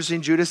was the difference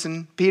between Judas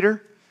and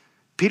Peter?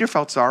 Peter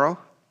felt sorrow.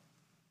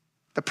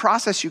 The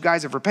process, you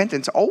guys, of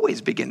repentance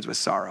always begins with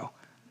sorrow.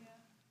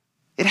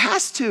 It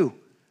has to.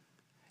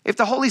 If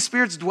the Holy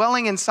Spirit's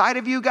dwelling inside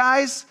of you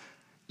guys,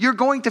 you're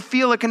going to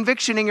feel a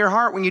conviction in your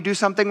heart when you do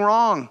something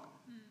wrong.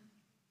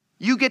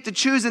 You get to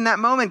choose in that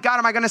moment, God,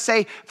 am I going to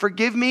say,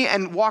 forgive me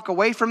and walk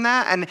away from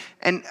that?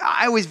 And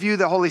I always view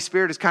the Holy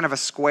Spirit as kind of a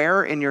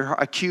square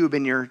a cube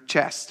in your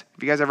chest.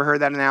 Have you guys ever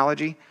heard that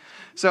analogy?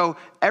 So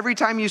every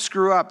time you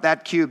screw up,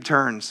 that cube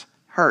turns,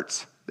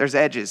 hurts. There's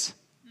edges.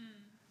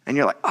 And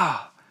you're like,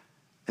 oh.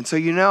 And so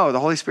you know, the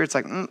Holy Spirit's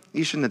like,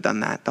 you shouldn't have done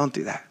that. Don't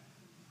do that.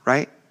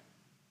 Right?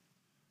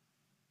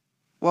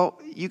 Well,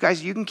 you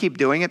guys, you can keep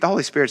doing it. The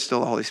Holy Spirit's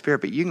still the Holy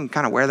Spirit, but you can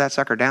kind of wear that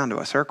sucker down to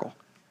a circle,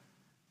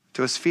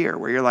 to a sphere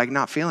where you're like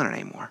not feeling it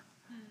anymore.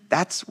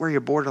 That's where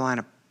you're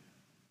borderline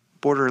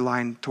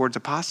towards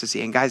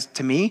apostasy. And guys,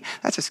 to me,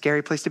 that's a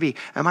scary place to be.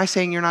 Am I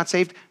saying you're not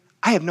saved?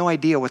 I have no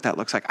idea what that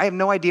looks like. I have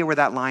no idea where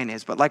that line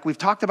is. But like we've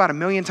talked about a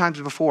million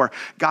times before,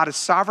 God is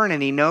sovereign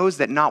and he knows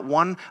that not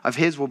one of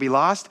his will be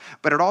lost.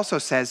 But it also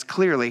says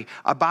clearly,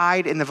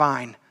 abide in the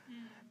vine.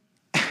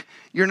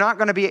 You're not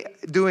going to be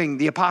doing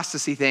the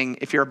apostasy thing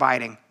if you're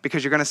abiding,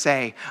 because you're going to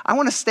say, I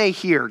want to stay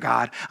here,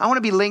 God. I want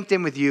to be linked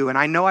in with you. And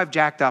I know I've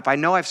jacked up. I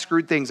know I've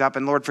screwed things up.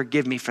 And Lord,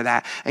 forgive me for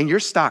that. And you're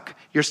stuck.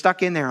 You're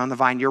stuck in there on the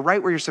vine. You're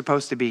right where you're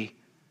supposed to be.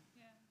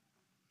 Yeah.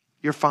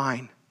 You're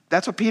fine.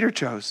 That's what Peter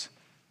chose.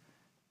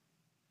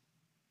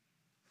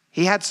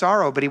 He had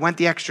sorrow, but he went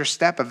the extra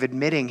step of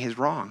admitting his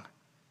wrong,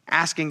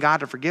 asking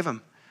God to forgive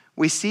him.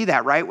 We see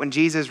that, right? When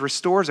Jesus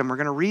restores him, we're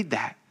going to read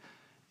that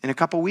in a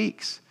couple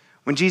weeks.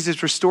 When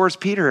Jesus restores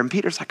Peter, and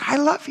Peter's like, I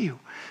love you.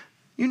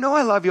 You know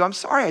I love you. I'm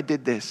sorry I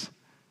did this.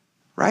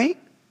 Right?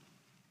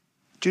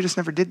 Judas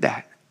never did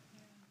that.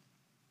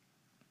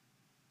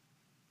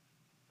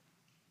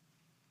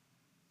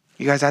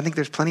 You guys, I think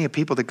there's plenty of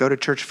people that go to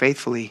church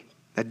faithfully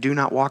that do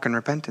not walk in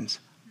repentance.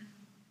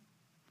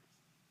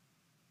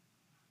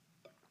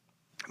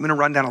 I'm going to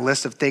run down a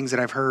list of things that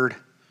I've heard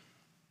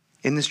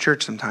in this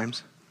church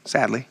sometimes,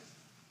 sadly,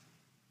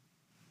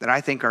 that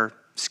I think are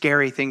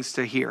scary things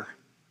to hear.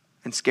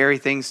 And scary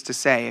things to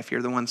say if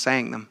you're the one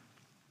saying them.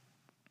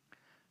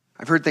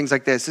 I've heard things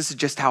like this. This is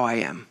just how I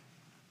am.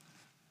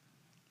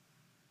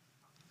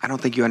 I don't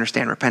think you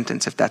understand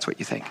repentance if that's what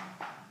you think.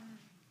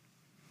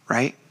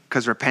 Right?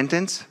 Because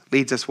repentance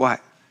leads us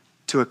what?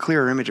 To a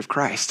clearer image of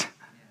Christ.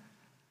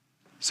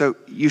 So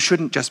you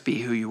shouldn't just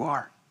be who you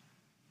are.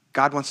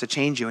 God wants to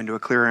change you into a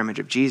clearer image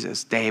of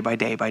Jesus day by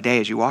day by day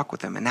as you walk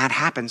with him. And that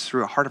happens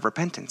through a heart of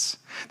repentance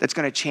that's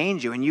going to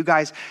change you. And you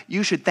guys,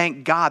 you should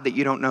thank God that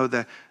you don't know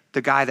the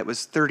guy that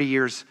was 30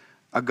 years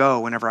ago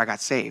whenever I got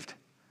saved.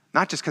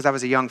 Not just because I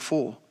was a young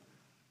fool,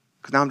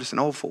 because now I'm just an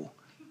old fool.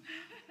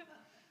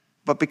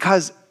 But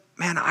because,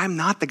 man, I'm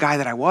not the guy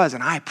that I was,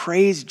 and I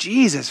praise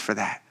Jesus for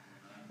that,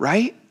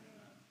 right?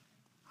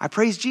 I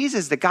praise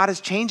Jesus that God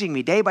is changing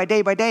me day by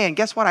day by day. And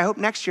guess what? I hope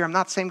next year I'm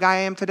not the same guy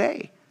I am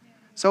today.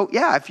 So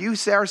yeah, if you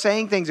are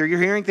saying things or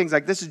you're hearing things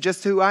like, this is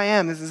just who I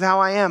am, this is how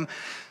I am,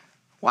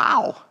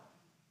 wow,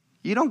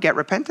 you don't get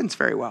repentance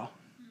very well.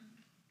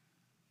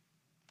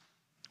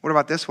 What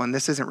about this one?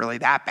 This isn't really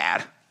that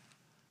bad.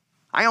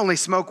 I only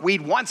smoke weed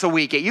once a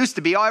week. It used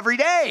to be every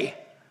day.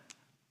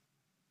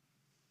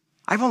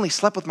 I've only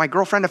slept with my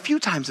girlfriend a few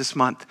times this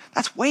month.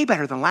 That's way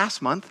better than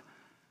last month.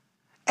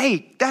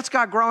 Hey, that's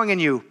God growing in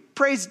you.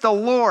 Praise the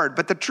Lord.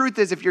 But the truth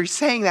is, if you're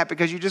saying that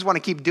because you just want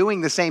to keep doing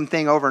the same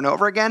thing over and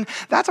over again,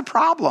 that's a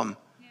problem.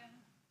 Yeah.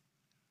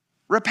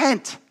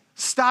 Repent.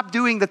 Stop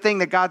doing the thing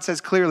that God says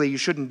clearly you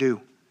shouldn't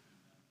do.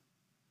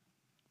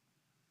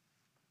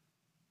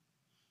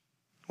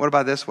 What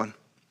about this one?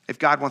 If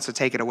God wants to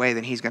take it away,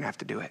 then he's going to have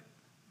to do it.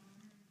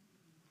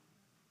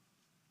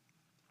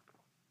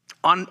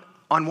 On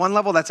one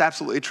level, that's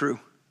absolutely true.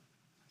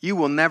 You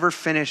will never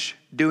finish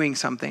doing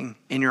something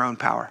in your own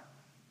power.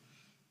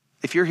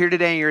 If you're here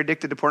today and you're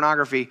addicted to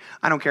pornography,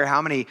 I don't care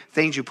how many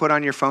things you put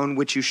on your phone,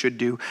 which you should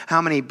do,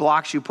 how many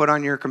blocks you put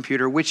on your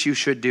computer, which you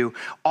should do.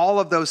 All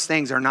of those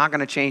things are not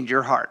going to change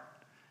your heart.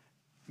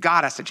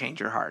 God has to change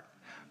your heart.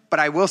 But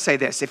I will say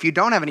this, if you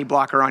don't have any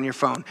blocker on your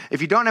phone, if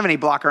you don't have any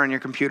blocker on your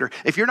computer,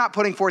 if you're not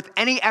putting forth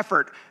any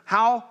effort,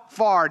 how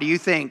far do you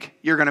think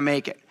you're going to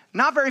make it?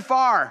 Not very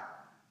far,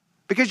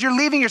 because you're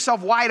leaving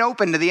yourself wide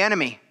open to the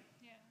enemy.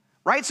 Yeah.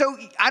 Right? So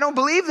I don't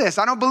believe this.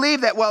 I don't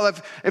believe that, well,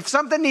 if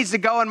something needs to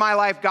go in my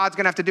life, God's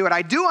going to have to do it.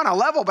 I do on a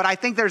level, but I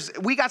think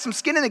we got some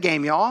skin in the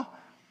game, y'all.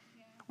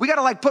 Yeah. We got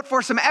to put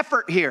forth some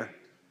effort here.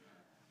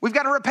 We've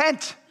got to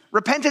repent.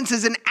 Repentance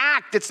is an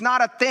act. It's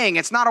not a thing.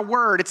 It's not a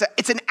word.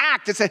 It's an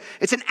act. It's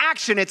an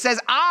action. It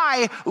says,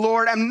 I,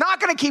 Lord, am not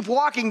going to keep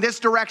walking this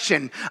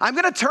direction. I'm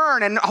going to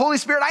turn. And Holy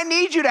Spirit, I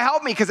need you to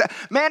help me because,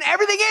 man,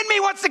 everything in me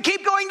wants to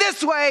keep going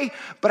this way.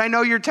 But I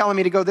know you're telling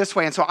me to go this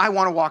way. And so I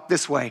want to walk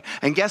this way.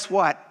 And guess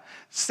what?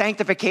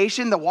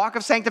 Sanctification, the walk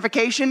of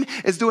sanctification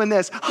is doing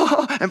this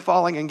and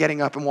falling and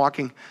getting up and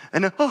walking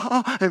and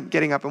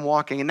getting up and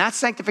walking. And that's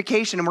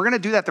sanctification. And we're going to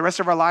do that the rest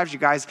of our lives, you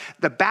guys.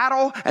 The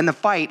battle and the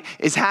fight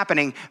is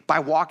happening by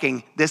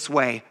walking this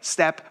way,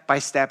 step by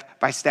step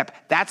by step.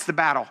 That's the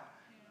battle.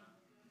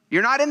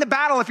 You're not in the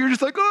battle if you're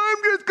just like, oh,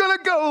 I'm just going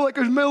to go like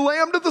a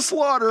lamb to the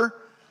slaughter.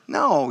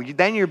 No,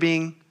 then you're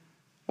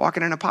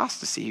walking in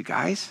apostasy, you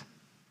guys.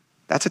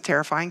 That's a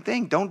terrifying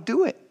thing. Don't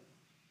do it.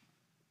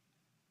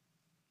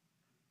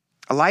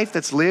 A life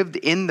that's lived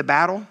in the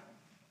battle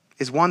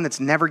is one that's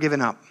never given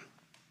up.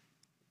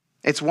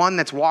 It's one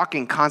that's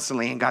walking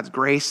constantly in God's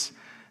grace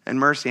and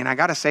mercy. And I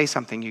got to say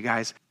something, you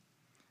guys.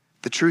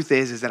 The truth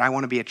is that I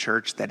want to be a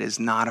church that is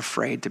not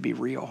afraid to be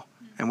real.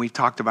 And we've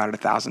talked about it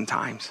 1,000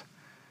 times.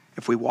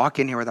 If we walk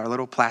in here with our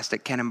little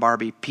plastic Ken and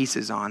Barbie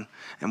pieces on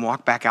and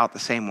walk back out the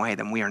same way,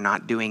 then we are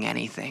not doing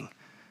anything.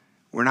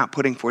 We're not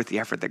putting forth the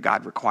effort that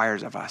God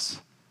requires of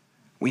us.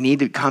 We need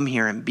to come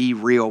here and be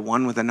real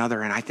one with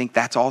another. And I think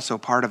that's also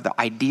part of the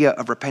idea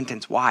of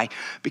repentance. Why?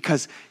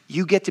 Because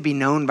you get to be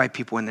known by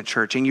people in the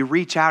church, and you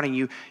reach out and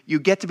you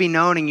get to be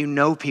known and you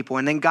know people.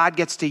 And then God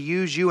gets to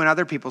use you in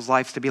other people's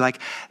lives to be like,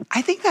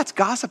 I think that's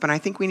gossip, and I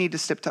think we need to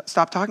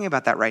stop talking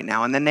about that right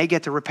now. And then they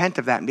get to repent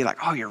of that and be like,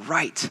 oh, you're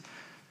right,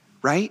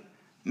 right?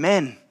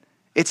 Men,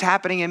 it's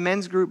happening in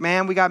men's group,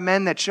 man. We got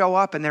men that show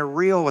up and they're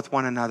real with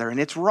one another and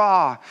it's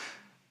raw.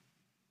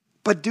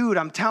 But dude,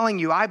 I'm telling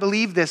you, I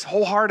believe this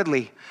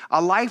wholeheartedly. A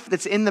life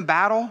that's in the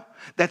battle,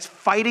 that's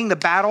fighting the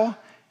battle,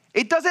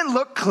 it doesn't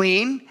look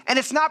clean and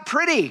it's not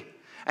pretty.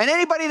 And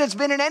anybody that's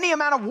been in any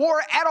amount of war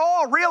at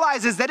all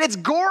realizes that it's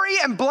gory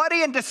and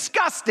bloody and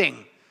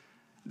disgusting.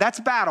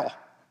 That's battle.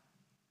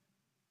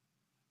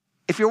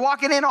 If you're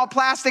walking in all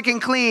plastic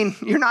and clean,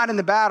 you're not in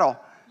the battle.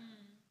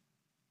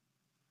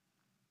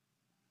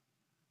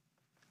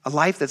 A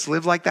life that's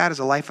lived like that is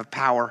a life of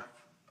power.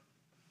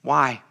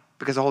 Why?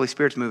 Because the Holy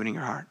Spirit's moving in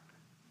your heart.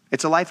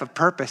 It's a life of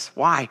purpose.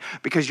 Why?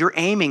 Because you're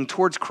aiming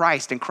towards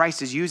Christ and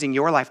Christ is using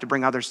your life to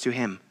bring others to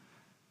him.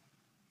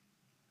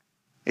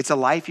 It's a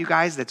life, you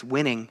guys, that's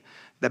winning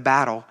the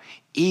battle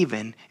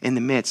even in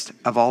the midst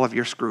of all of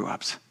your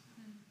screw-ups.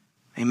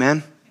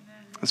 Amen?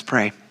 Let's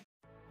pray.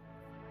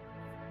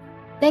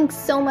 Thanks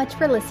so much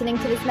for listening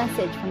to this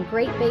message from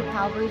Great Bay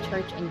Calvary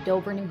Church in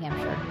Dover, New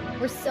Hampshire.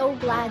 We're so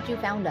glad you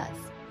found us.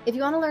 If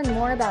you want to learn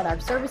more about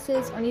our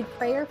services or need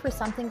prayer for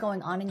something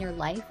going on in your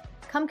life,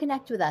 come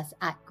connect with us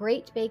at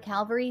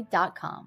greatbaycalvary.com.